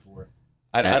 44.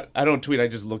 I don't tweet. I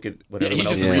just look at what everyone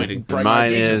else is just tweeting. Bright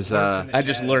Mine Idea is I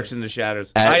just lurch in the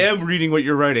shadows. At- I am reading what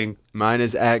you're writing. mine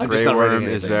is at I'm Grey just not writing Worm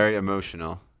is anything. very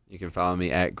emotional. You can follow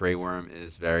me at Grey Worm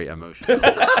is very emotional. Is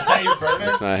that your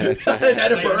burner?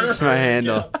 That's my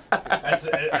handle. That's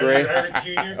Great. Eric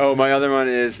Jr. Oh, my other one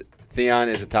is Theon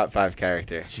is a top 5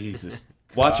 character. Jesus.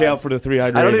 Watch out for the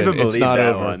three-eyed I don't raven. even believe it's not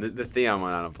that over. one. The Theon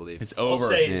one, I don't believe. It's I'll over.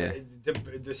 say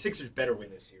the Sixers better win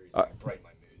this series. Brighten my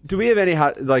mood. Do we have any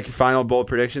hot, final bold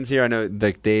predictions here? I know,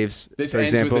 like Dave's, This for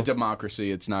ends example. with a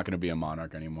democracy. It's not going to be a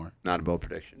monarch anymore. Not a bold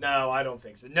prediction. No, I don't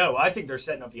think so. No, I think they're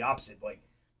setting up the opposite. Like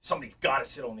somebody's got to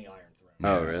sit on the Iron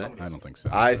Throne. Oh, really? Somebody I has don't to. think so.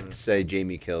 I say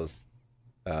Jaime kills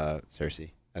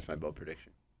Cersei. That's my bold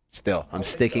prediction. Still, I'm think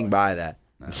sticking so. by that.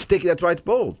 I'm sticking. That's why it's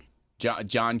bold.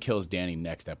 John kills Danny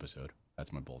next episode.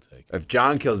 That's my bold take. If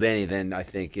Jon kills Dany, then I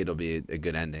think it'll be a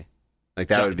good ending. Like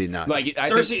that would be nuts. Like I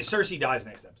think, Cersei dies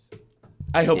next episode.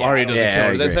 I hope Arya doesn't Yeah, kill I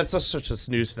her. agree. That's such a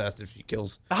snooze fest if she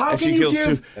kills. how if can she you kills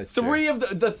give two. That's three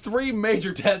of the three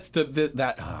major deaths to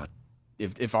that?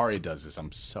 If Arya does this,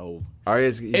 I'm so.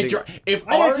 Arya's. If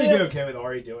I actually be Arya, okay with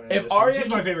Arya doing it. If If Arya, Arya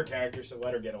she's my favorite character, so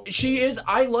let her get old. she is,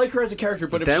 I like her as a character,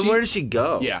 but if then she, where does she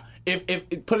go? yeah, if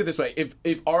put it this way,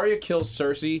 if Arya kills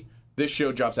Cersei, this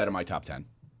show drops out of my top 10.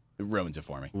 It ruins it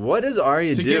for me. What does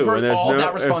Arya To do give her when there's all no that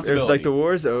if responsibility. the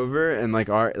war's over and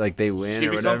they win She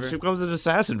or whatever? becomes an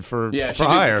assassin for Yeah, she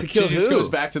hire. just, kill she just who? goes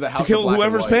back to the house To kill of black and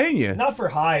whoever's white. paying you. Not for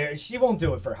hire. She won't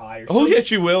do it for hire. Oh, She'll- yes,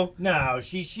 she will. No,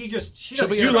 she doesn't. You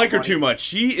care like her about too money. much.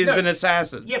 She is No. an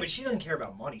assassin. Yeah, but she doesn't care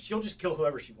about money. She'll just kill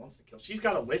whoever she wants to kill. She's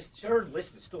got a list. Her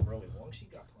list is still really long. She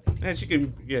got plenty. And she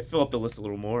can fill up the list a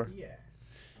little more. Yeah,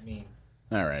 I mean,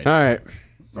 All right. All right.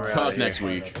 Let's talk next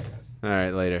week. All right.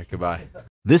 Later. Goodbye.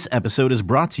 This episode is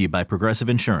brought to you by Progressive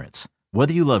Insurance.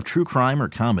 Whether you love true crime or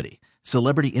comedy,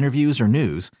 celebrity interviews or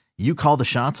news, you call the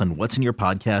shots on what's in your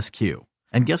podcast queue.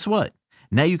 And guess what?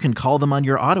 Now you can call them on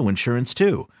your auto insurance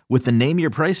too with the Name Your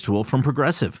Price tool from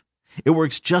Progressive. It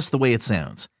works just the way it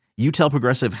sounds. You tell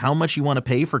Progressive how much you want to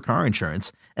pay for car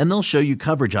insurance, and they'll show you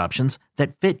coverage options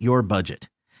that fit your budget.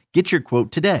 Get your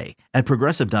quote today at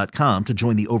Progressive.com to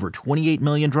join the over 28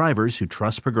 million drivers who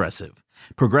trust Progressive.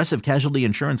 Progressive Casualty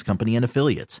Insurance Company and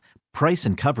Affiliates. Price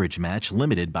and coverage match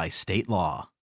limited by state law.